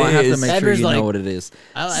 what no, that I have to is. make sure Edgar's you like- know what it is.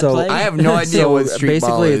 I So- play. I have no idea So what street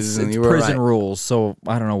ball basically, is. and it's you were prison right. rules. So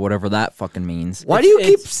I don't know whatever that fucking means. Why do you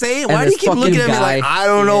keep It's- saying? and Why do you this keep looking fucking at me like guy- I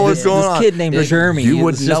don't know what's This going on? kid named Dude, Jeremy, you he wouldn't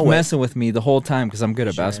was just know it. messing with me the whole time because I'm good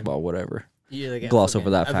at Sure. basketball, whatever. Yeah, like, I gloss fucking- over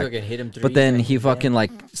that I fact. fucking hit him 3 But then times, he yeah. fucking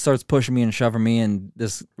like starts pushing me and shoving me, and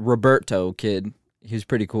this Roberto kid, he was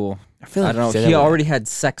pretty cool. feel I like don't you said know. He that already had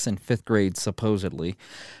sex in fifth grade, supposedly.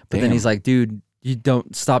 But then Damn. he's like, dude, you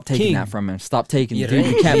don't stop taking King. that from him. Stop taking, You're dude.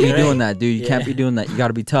 right. You can't be You're doing right. that, dude. You can't Yeah. be doing that. You got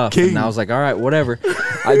to be tough. King. And I was like, all right, whatever.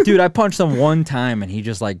 Dude, I punched him one time, and he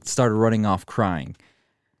just like started running off crying.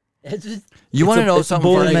 It's just, You want to know It's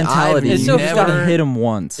something? bully Like, mentality. I've It's You so just gotta never- hit him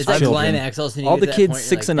once. it's like children. climax. All, of a sudden you All get the to that kids point, you're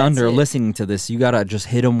 6 like, and that's under it. listening to this, you gotta just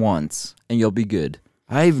hit him once, and you'll be good.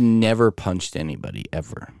 I've never punched anybody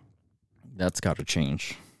ever. That's gotta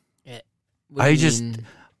change. What do I you just mean?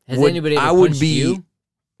 Has would- anybody ever I would punched be- you?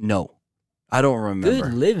 No, I don't remember.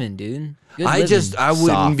 Good living, dude. Good I living. wouldn't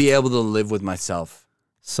Soft. be able to live with myself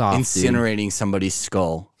Soft, dude. incinerating somebody's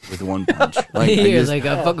skull with one punch. Like, I You're just like,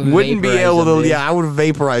 I fucking wouldn't be vaporize able them, to. dude. Yeah, I would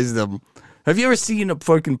vaporize them. Have you ever seen a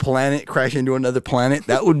fucking planet crash into another planet?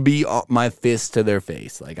 That would be my fist to their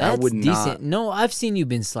face. Like That's I would decent. not. No, I've seen you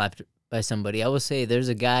been slapped by somebody. I will say there's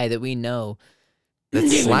a guy that we know. That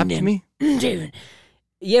slapped me?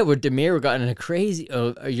 Yeah, where Demir got in a crazy.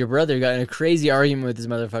 Your brother got in a crazy argument with this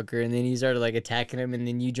motherfucker, and then he started like attacking him, and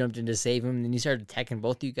then you jumped in to save him, and then you started attacking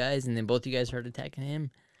both you guys, and then both you guys started attacking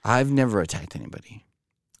him. I've never attacked anybody.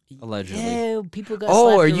 Allegedly. Yeah, people got. Oh,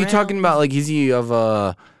 slapped are you around. talking about like is he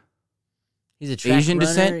of He's a track Asian runner.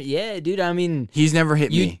 descent? Yeah, dude. I mean, he's never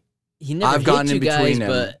hit me. he never I've hit gotten you in guys, between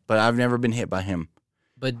him, but I've never been hit by him.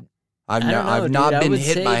 but I've I don't know, I've dude. not I been would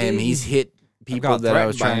hit say, by him. dude, He's hit people got that I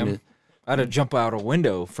was threatened by trying him. to. I had to jump out a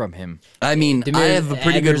window from him. I mean, Demir I have a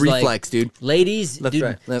pretty good Adler's like- reflex, dude. ladies, Left, dude,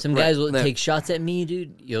 right, left, some right, guys will left. take shots at me,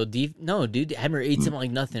 dude. No, dude. Adler eats him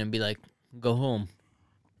like nothing and be like, "Go home.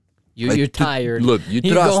 You're Like, tired. look, you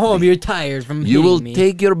go trust home. me. You're tired from You hitting will me.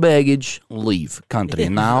 take your baggage, leave country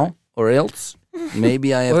now, or else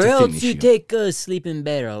maybe I have Or to else finish you you. take a sleeping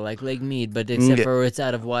barrel like Lake Mead, but except Okay. for it's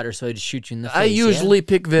out of water, so I just shoot you in the face. I yeah? usually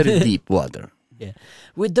pick very deep water.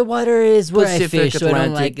 With the water is where Pacific, I fish, so I don't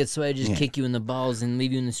Atlantic. like it, so I just Yeah. kick you in the balls and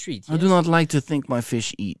leave you in the streets. I do not like to think my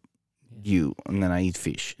fish eat you, and then I eat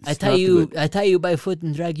fish. I It's tie not you. good. I tie you by foot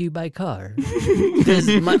and drag you by car. Because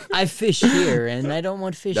I fish here, and I don't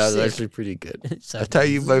want fish That was sick. actually pretty good. So I tie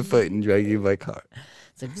you by foot and drag you by car.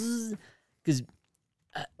 It's like because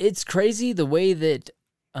it's crazy the way that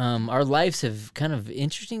our lives have kind of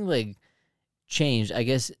interesting like changed. I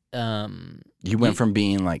guess. You went from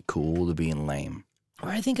being like cool to being lame. Or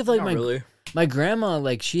I think of like really. my grandma.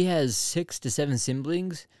 Like she has 6 to 7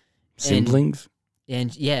 siblings. Siblings?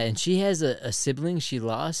 And yeah, and she has a sibling she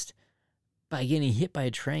lost by getting hit by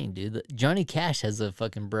a train, dude. Johnny Cash has a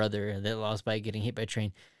fucking brother that lost by getting hit by a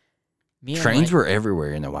train. Me and Trains my- were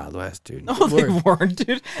everywhere in the Wild West, dude. No, they weren't,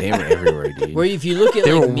 dude. They were everywhere, dude. Where if you look at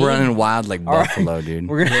They like were me, running wild like All right. buffalo, dude.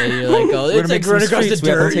 We're yeah, gonna, you're like, oh, we're it's gonna like make running some across the streets. We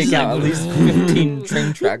have dirt. to take It's out like- at least 15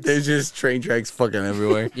 train tracks. There's just train tracks fucking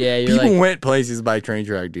everywhere. Yeah, you're People like, went places by train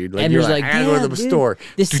track, dude. Like, and you're there's like, like, I gotta go yeah, to the dude, store.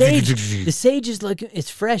 the sage is like,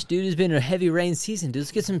 it's fresh, dude. It's been a heavy rain season, dude.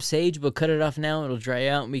 Let's get some sage. We'll cut it off now. It'll dry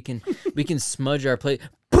out, and we can smudge our plate.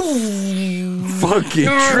 Fucking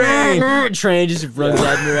train. Train just runs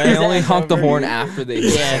out in your They ass. only honk the horn after they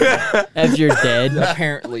Yeah, after you're dead.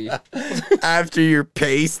 apparently. After you're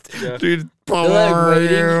paced, dude. They're like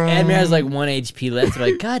waiting. Admir has like 1 HP left. They're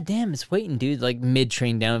like, God damn, it's waiting, dude. Like mid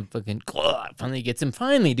train down, fucking finally gets him.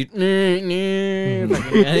 Finally, dude.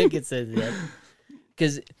 Fucking, I think it says that.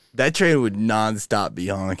 Because That train would non-stop be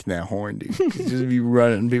honking that horn, dude. It'd just be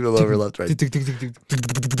running people over left, right.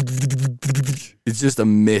 It's just a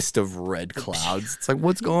mist of red clouds. It's like,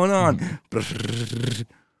 what's going on?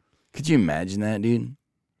 Could you imagine that, dude?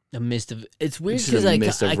 a mist of it's weird It's just because a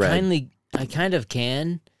mist of red. I kind of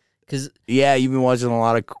can because Yeah, you've been watching a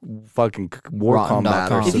lot of fucking war Rotten.com.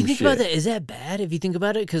 combat or if you some think shit. about that, is that bad? If you think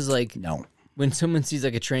about it, because like No. when someone sees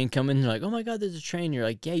like a train coming, they're like, oh my god, there's a train. You're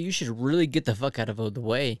like, yeah, you should really get the fuck out of the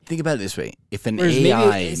way. Think about it this way. If an Whereas AI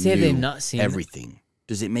maybe say knew they've not seen everything,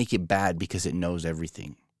 does it make it bad because it knows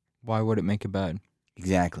everything? Why would it make it bad?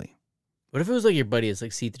 Exactly. What if it was like your buddy? It's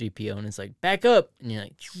like C-3PO, and it's like back up, and you're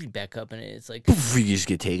like back up, and it's like, Poof, you just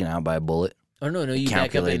get taken out by a bullet. oh no, you back up and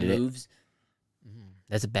calculated it it. moves.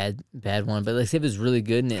 That's a bad one. But like, say if it was really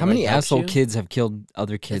good, and it, How many like, helps asshole you, kids have killed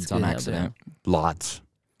other kids That's on good, not accident? Lots.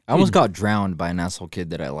 I almost got drowned by an asshole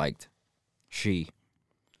kid that I liked. She.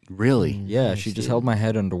 Really? Yeah, Nice, she just dude. held my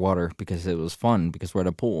head underwater because it was fun because we're at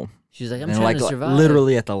a pool. She's like, I'm and trying like to survive.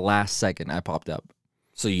 literally at the last second I popped up.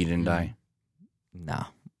 So you didn't die? Nah.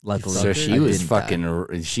 Luckily, So fucker. she I was didn't die.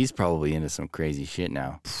 fucking. She's probably into some crazy shit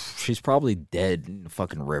now. She's probably dead in the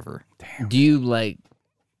fucking river. Do you like?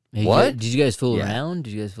 Hey, What? did you guys fool Yeah. around?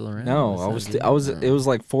 Did you guys fool around? No, That's I not was. good. I was. Oh. It was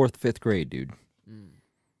like 4th, 5th grade, dude.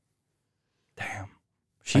 Damn. I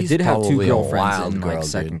She's did have 2 probably a girlfriends wild in like girl,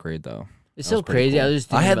 2nd dude. grade though, It's That so was pretty crazy. cool. I was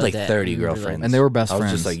just I thinking had about like that. 30 I remember, girlfriends. and they were best I was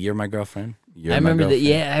friends. just like, you're my girlfriend. You're I my remember that. girlfriend.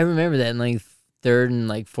 Yeah, I remember that in like 3rd and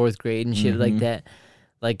like 4th grade and shit like Mhm. that.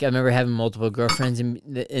 Like I remember having multiple girlfriends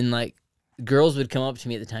and like girls would come up to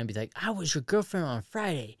me at the time and be like, "I was your girlfriend on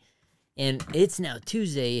Friday, and it's now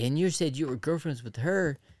Tuesday, and you said you were girlfriends with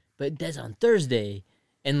her, but that's on Thursday."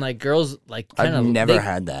 And like girls like kind I've of never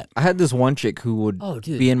had that. I had this one chick who would Oh,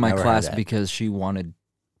 dude. be in my Never had class that. because she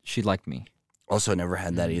liked me Also, never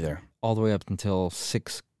had that either. all the way up until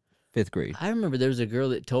 6th, 5th grade. I remember there was a girl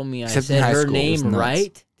that told me Except I in said high her school, it was name nuts.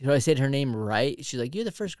 right. Did I said her name right? She's like, "You're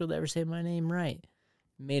the first girl to ever say my name right."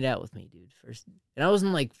 Made out with me, dude. First, and I was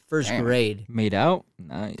in like 1st Damn. grade. Made out,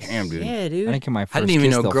 nice. Damn, dude. Yeah, I dude. didn't get my first I didn't even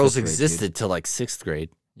kiss know till girls 5th grade, dude. existed till like 6th grade.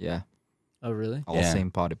 Yeah, Oh, really? all Yeah. same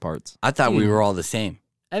body parts. I thought we Dude. were all the same.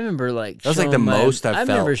 I remember like That was, like, the showing my- most I've I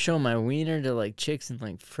remember felt. showing my wiener to like chicks in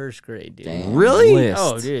like 1st grade, dude. Damn. Really? List.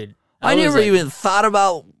 Oh, dude. I was, never like- even thought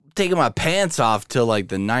about taking my pants off till like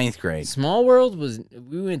the 9th grade. Small World was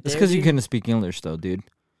we went there. It's because you dude. couldn't speak English, though, dude.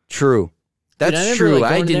 True. That's I remember, true.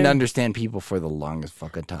 like, I going didn't there- understand people for the longest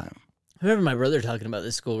fucking time. I remember my brother talking about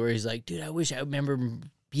this school where he's like, dude, I wish I remember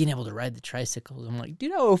being able to ride the tricycles. I'm like,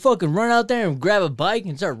 dude, I would fucking run out there and grab a bike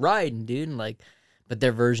and start riding, dude. And like, but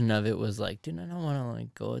their version of it was like, dude, I don't want to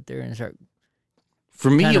like go out there and start. For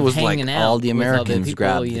me, kind it of was like hanging all out the with other Americans people,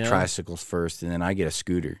 grab you the know? tricycles first, and then I get a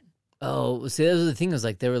scooter. Oh, see, that was the thing. Was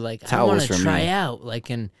like they were like, That's I how it want was to for try me. out, like,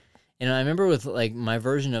 and I remember with like my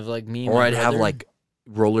version of like me, and Or my I'd have brother- like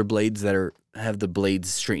rollerblades that have the blades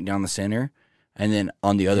straight down the center, and then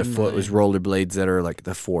on the other foot was rollerblades that are like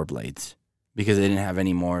the 4 blades because they didn't have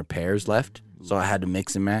any more pairs left, so I had to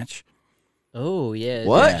mix and match. Oh yeah,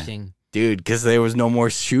 What? interesting. Dude, because there was no more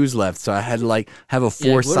shoes left, so I had to like have a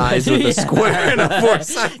 4 what do I size do? with a Yeah. square and a 4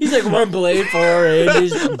 size. He's like 1 blade, 4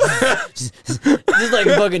 inches, just like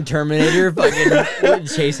a fucking Terminator, fucking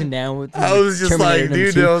chasing down with. I was just Terminator like, number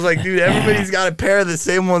dude, 2. I was like, dude, everybody's got a pair of the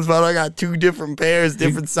same ones, but I got 2 different pairs,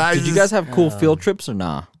 different sizes. Did you guys have cool field trips or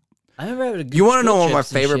nah? I remember having a good You want to know field what my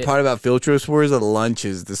trips and favorite shit. part about field trips were? The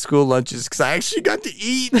lunches, the school lunches, because I actually got to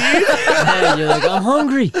eat, dude. Yeah, you're like, I'm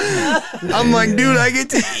hungry. I'm like, dude, I get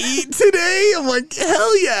to eat today. I'm like,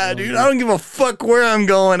 hell yeah, dude. I don't give a fuck where I'm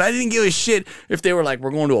going. I didn't give a shit if they were like, we're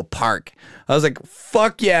going to a park. I was like,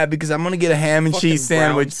 fuck yeah, because I'm going to get a ham and cheese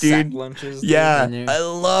sandwich, dude. Yeah, dude. I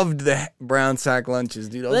loved the brown sack lunches,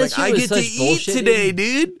 dude. I Well, was that like, I shit get was to such eat bullshit, today,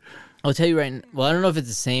 dude. I'll tell you right now. Well, I don't know if it's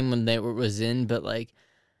the same when they was in, but like,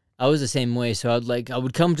 I was the same way. So I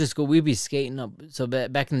would come to school. We'd be skating up. So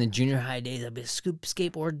back in the junior high days, I'd be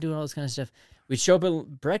skateboarding, doing all this kind of stuff. We'd show up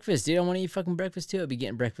at breakfast, dude. I want to eat fucking breakfast too. I'd be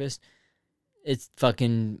getting breakfast. It's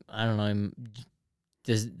fucking, I don't know,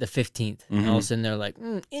 the 15th. And all of a sudden they're like,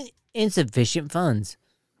 insufficient funds.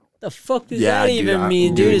 The fuck does Yeah, that dude, even I-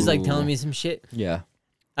 mean? Dude is like Ooh. telling me some shit. Yeah.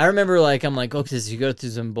 I remember like, I'm like, okay, so you go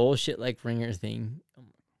through some bullshit like ringer thing.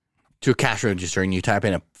 To a cash register and you type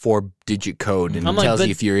in a 4-digit code and I'm it like, tells but-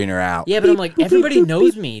 you if you're in or out. Yeah, but I'm like, everybody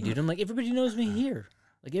knows me, dude. I'm like, everybody knows me here.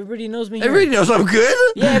 Like, everybody knows me here. Everybody knows I'm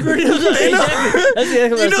good. Yeah, everybody knows me. They know- Exactly. That's exactly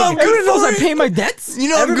what I You was know I'm thinking. good for I it. pay my debts. You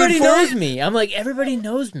know I'm Everybody good for knows it. me. I'm like, everybody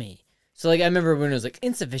knows me. So, like, I remember when it was like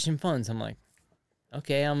insufficient funds. I'm like,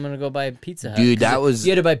 okay, I'm going to go buy Pizza Hut. Dude, 'Cause that was-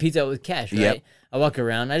 You had to buy Pizza Hut with cash, right? Yep. I walk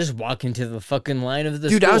around. I just walk into the fucking line of the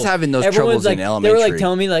Dude, school. I was having those Everyone's troubles like, in They were elementary. like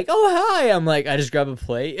telling me like, oh, hi. I'm like, I just grab a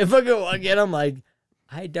plate. If I go walk in, I'm like,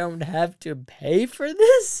 I don't have to pay for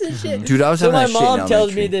this and shit. Dude, I was So having my that shit in mom tells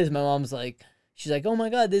me elementary. this. My mom's like, she's like, oh my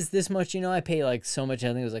God, this much, I pay like so much. I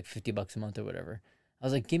think it was like $50 a month or whatever. I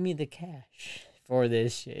was like, give me the cash for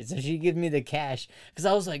this shit. So she gives me the cash. Because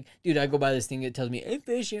I was like, dude, I go buy this thing. It tells me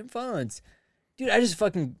efficient funds. Dude, I just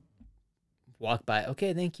fucking walk by.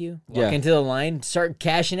 Okay, thank you. Walk Yeah. into the line, start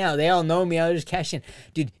cashing out. They all know me. I was just cash in.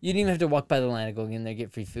 Dude, you didn't even have to walk by the line to go in there,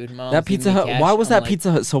 get free food. My mom's That giving Pizza me Hut. cash. Why was I'm that like,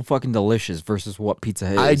 Pizza Hut so fucking delicious versus what Pizza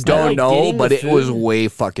Hut is? I now? don't like know, getting but the it was food. way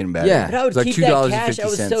fucking better. Yeah. But I It would was like keep that $2.50. cash. I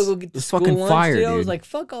would still go get the It's school fucking lunch, fire, dude. I was dude. like,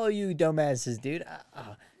 fuck all you dumbasses, dude.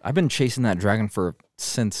 I've been chasing that dragon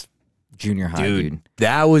since junior high, dude.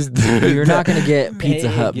 That was You're not gonna get Pizza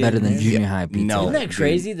Hey, Hut better than goodness. junior high Pizza No. Hut. Isn't that dude.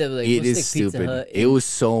 crazy? That like, It what's is like Pizza stupid. Hut? It was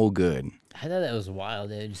so good. I thought that was wild,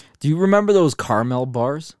 dude. Do you remember those caramel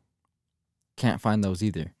bars? Can't find those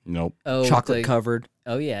either. Nope. Oh, Chocolate like, covered.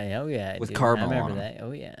 Oh yeah, with dude. caramel I remember on 'em. that.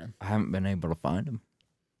 Oh yeah. I haven't been able to find them.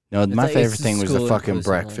 No, my like- favorite it's thing was the school fucking inclusive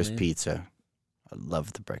breakfast only. pizza. I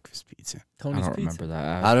love the breakfast pizza. Tony's I don't Pizza. remember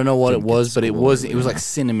that. I don't know what it didn't get was, to but it school was early like enough.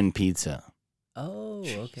 cinnamon pizza. Oh,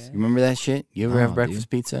 okay. You remember that shit? You ever No, have breakfast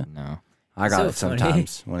pizza? No. I got So it funny.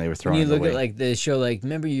 sometimes when they were When throwing you it look away. at like the show, like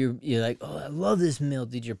remember you're like, oh, I love this meal,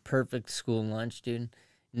 dude. Your perfect school lunch, dude.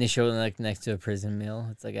 And they show it like next to a prison meal.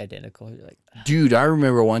 It's like identical. You're like, Dude, I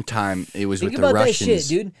remember one time it was think with the about that Russians. shit,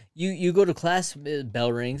 dude. You go to class,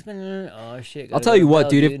 bell rings. Oh shit. I'll gotta tell go you to what, bell,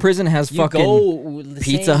 dude. If prison has You fucking go the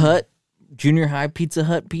Pizza same- Hut, junior high Pizza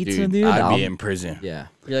Hut pizza, dude, I'd I'll- be in prison. yeah.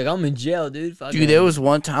 You're like, I'm in jail, dude. Fuck Dude, it. there was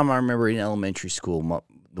one time I remember in elementary school,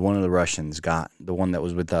 one of the Russians got, the one that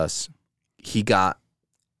was with us, he got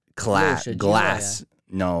Losha, glass.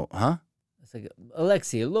 No, huh? It's like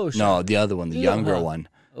Alexei, Losha. No, the other one, the younger Losha. one.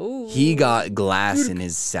 Oh, He got glass in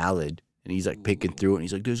his salad, and he's like picking through it, and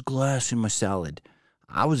he's like, "There's glass in my salad."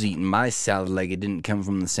 I was eating my salad like it didn't come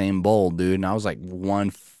from the same bowl, dude, and I was like one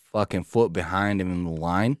fucking foot behind him in the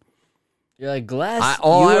line. You're like glass.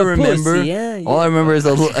 All you I a remember, pussy, yeah, all I remember as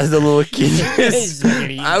a little kid, He's fucking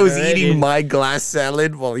eating I was already. eating my glass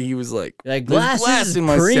salad while he was like, You're like "There's glass, is in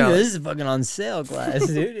my premium. salad." This is fucking on sale glass,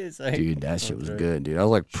 dude. It's like, Dude, that shit was good, dude. I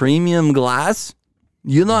was like, premium glass?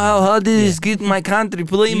 You know how hard it is getting my country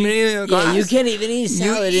premium glass? Yeah, you can't even eat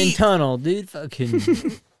salad in eat- tunnel, dude. Fucking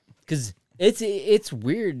Because it's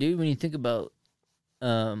weird, dude, when you think about,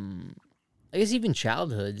 I guess even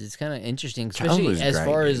childhoods, it's kind of interesting, especially Childhood's as great,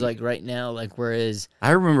 far as dude. like right now, like whereas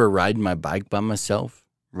I remember riding my bike by myself,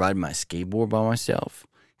 riding my skateboard by myself,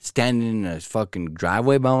 standing in a fucking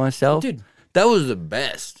driveway by myself. dude, That was the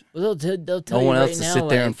best. well, they'll tell No you one right else to now, sit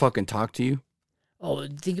there like, and fucking talk to you. oh,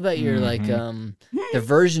 think about your like the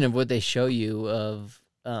version of what they show you of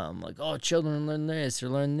like, oh, children learn this or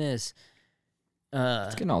learn this.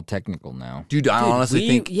 It's getting all technical now. Dude, I honestly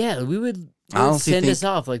think we would I honestly send think- us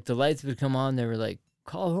off, like the lights would come on, they were like,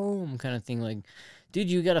 call home kind of thing, like,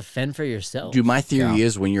 dude, you gotta fend for yourself. Dude, my theory Yeah.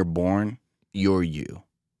 is when you're born, you're you.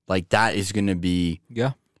 Like that is gonna be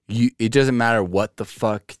Yeah. you. It doesn't matter what the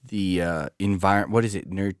fuck the environment. What is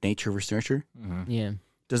it? Nature versus nurture. Yeah.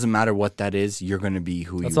 Doesn't matter what that is. You're gonna be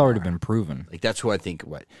who That's you already are. been proven. Like that's who I think.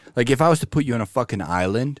 What? Like if I was to put you on a fucking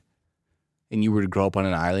island, and you were to grow up on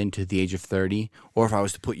an island to the age of 30, or if I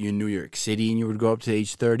was to put you in New York City and you would grow up to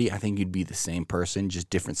age 30, I think you'd be the same person, just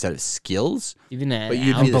different set of skills. Even that, But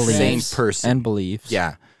you'd be the Alcatraz. same person. And beliefs.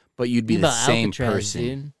 Yeah, but you'd be Think the about same Alcatraz, person.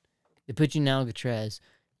 dude. They put you in Alcatraz.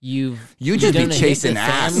 You'd Just be done a hit chasing the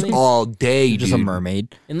ass family. all day, You're just dude. a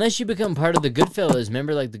mermaid. Unless you become part of the Goodfellas.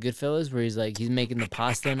 Remember, like the Goodfellas, where he's making the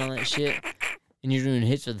pasta and all that shit, and you're doing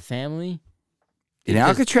hits with the family. In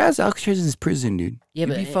Because- Alcatraz is prison, dude. Yeah, You'd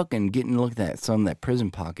but be fucking getting looked at some of that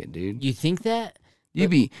prison pocket, dude. You think that?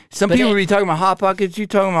 You'd be some but people it- be talking about hot pockets. You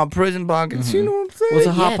talking about prison pockets? You know what I'm saying? What's a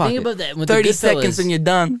Yeah, hot pocket? think about that. With 30 the Goodfellas. seconds and you're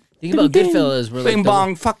done. Think about Ding, ding. Goodfellas. Where like Bing the-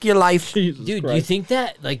 bong, fuck your life. dude, you think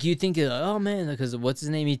that? Like you think, oh man, because what's his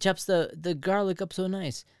name? He chops the garlic up so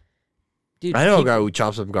nice. Dude, I know a people- guy who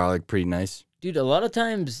chops up garlic pretty nice. Dude, a lot of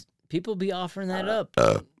times people be offering that up.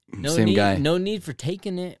 No Same need, guy. No need for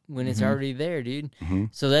taking it when it's already there, dude. Mhm.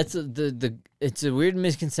 So that's the it's a weird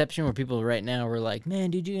misconception where people right now are like,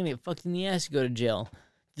 man, dude, you're gonna get fucked in the ass to go to jail.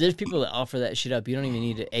 There's people that offer that shit up. You don't even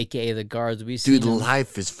need it, aka the guards. We Dude, seen them.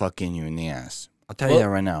 life is fucking you in the ass. I'll tell you Well- that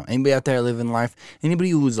right now. Anybody out there living life, anybody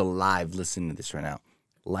who's alive listening to this right now,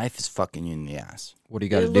 life is fucking you in the ass. What do you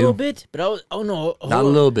a got to little do? bit, but oh no, Not a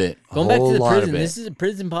little bit. Going back to the lot of prison. it. This is a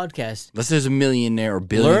prison podcast. Unless there's a millionaire or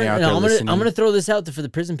billionaire out Learn. there I'm listening. gonna throw this out there for the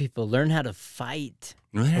prison people. Learn how to fight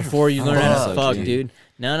Learn how to before you learn how to fuck, fuck, dude. dude.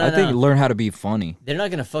 No, I think no. learn how to be funny. They're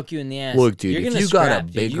not gonna fuck you in the ass. Look, dude, You're if gonna you got scrap, a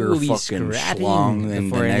dude. bigger you will be fucking scrapping schlong than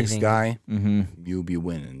the before next anything. guy, Mm-hmm. you'll be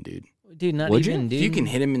winning, dude. Dude, not Would you? even, dude. If you can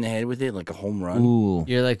hit him in the head with it like a home run. Ooh.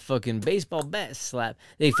 You're like fucking baseball bat slap.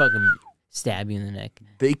 They fucking stab you in the neck.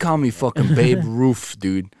 They call me fucking Babe Ruth,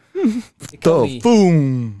 dude. They call The me,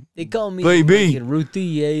 boom. they call me Baby. fucking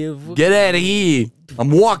Ruthie of Get out of here.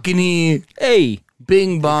 I'm walking here. Hey.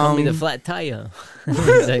 Bing call me bong. the flat tire. He's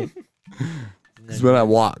like, This is when I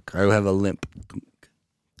walk. I have a limp.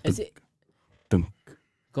 is it, Dunk.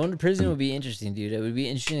 going to prison would be interesting, dude. It would be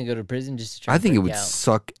interesting to go to prison just to try I to think it break would out.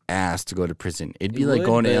 suck ass to go to prison. It'd be It like would,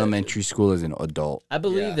 going to but- elementary school as an adult. I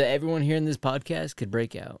believe Yeah. that everyone here in this podcast could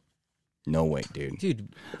break out. No way, dude. Dude,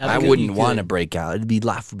 I bet wouldn't you want to could. break out. It'd be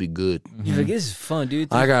life would be good. You're like, this is fun,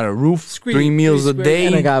 dude. I got a roof, Scream, 3 meals a scream, day.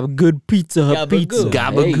 And I got a good Pizza Hut Gabagoo. pizza.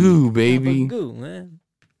 Gabagoo, baby. Gabagoo, man.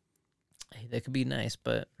 Hey, that could be nice,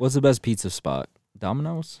 but What's the best pizza spot?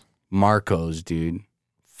 Domino's? Marcos, dude.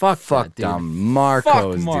 fuck, Fuck that, dude. them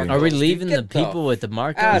Marcos, Marcos. dude. Are we Dude, leaving the get the people with the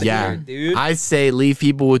Marcos? outta Yeah. here, dude. I say leave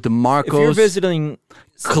people with the Marcos. If you're visiting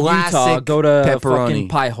Classic Utah, go to pepperoni. fucking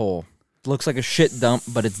Pie Hole. Looks like a shit dump,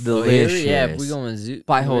 but it's Oh, here? delicious. Yeah, if we going zoo.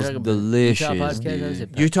 Pie we're hole's talking about Utah delicious, podcast, I would dude. say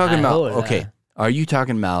You're talking Pie about, Hole, okay. Are you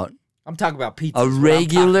talking about I'm talking about pizza. a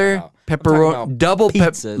regular pepperoni, double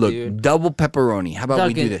pizza, look, dude. double pepperoni? How about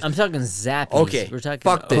we do this? I'm talking zappies. Okay, we're talking.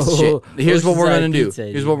 fuck this oh, shit. Here's what we're Oceanside gonna do. pizza,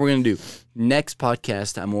 Here's dude. what we're gonna do. Next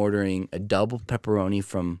podcast, I'm ordering a double pepperoni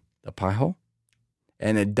from the Pie Hole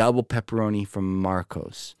and a double pepperoni from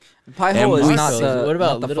Marcos. Pie And Hole is not Marcos, the. what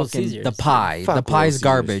about not the Little fucking, Caesars? The pie. Fuck the Little pie's Caesars.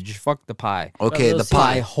 garbage. Fuck the pie. Okay, Little the Caesars.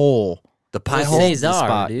 Pie pie. Hole. The pie Little hole. Caesars. The Cesar,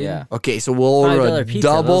 spot, dude. Yeah. Okay, so we'll order $5 a pizza,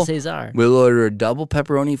 double. Little Caesar. We'll order a double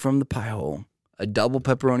pepperoni from the Pie Hole, a double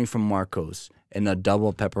pepperoni from Marcos, and a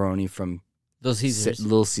double pepperoni from Little Caesars.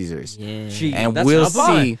 Little Caesars. Yeah. Gee, And that's we'll not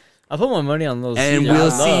bad. see. I put my money on Little And Caesars. we'll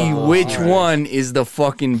I see love Little which Caesars. one is the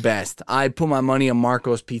fucking best. I'd put my money on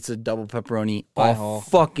Marco's Pizza double pepperoni Pie all Hole.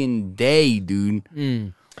 fucking day, dude.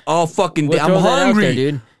 Mm. All fucking day. We'll I'm throw that out hungry. there,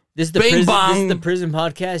 dude. This is the Bing prison. This bong. is the prison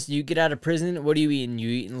podcast. You get out of prison. What are you eating? You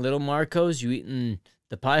eating Little Marcos? You eating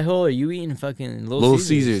the Pie Hole? Or you eating fucking Little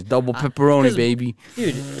Caesars, double pepperoni, 'cause- baby.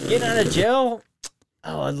 Dude, getting out of jail.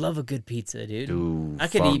 Oh, I love a good pizza, dude. Dude, I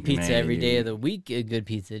could fuck eat pizza me, every day of dude. the week. A good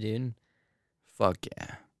pizza, dude. Fuck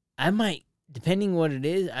yeah. I might, depending what it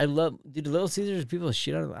is. I love, dude. Little Caesars. People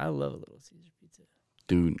shit on. I love a Little Caesars pizza.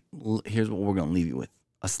 Dude, here's what we're going to leave you with.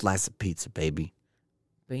 a slice of pizza, baby.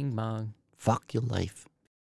 Bing bong. Fuck your life.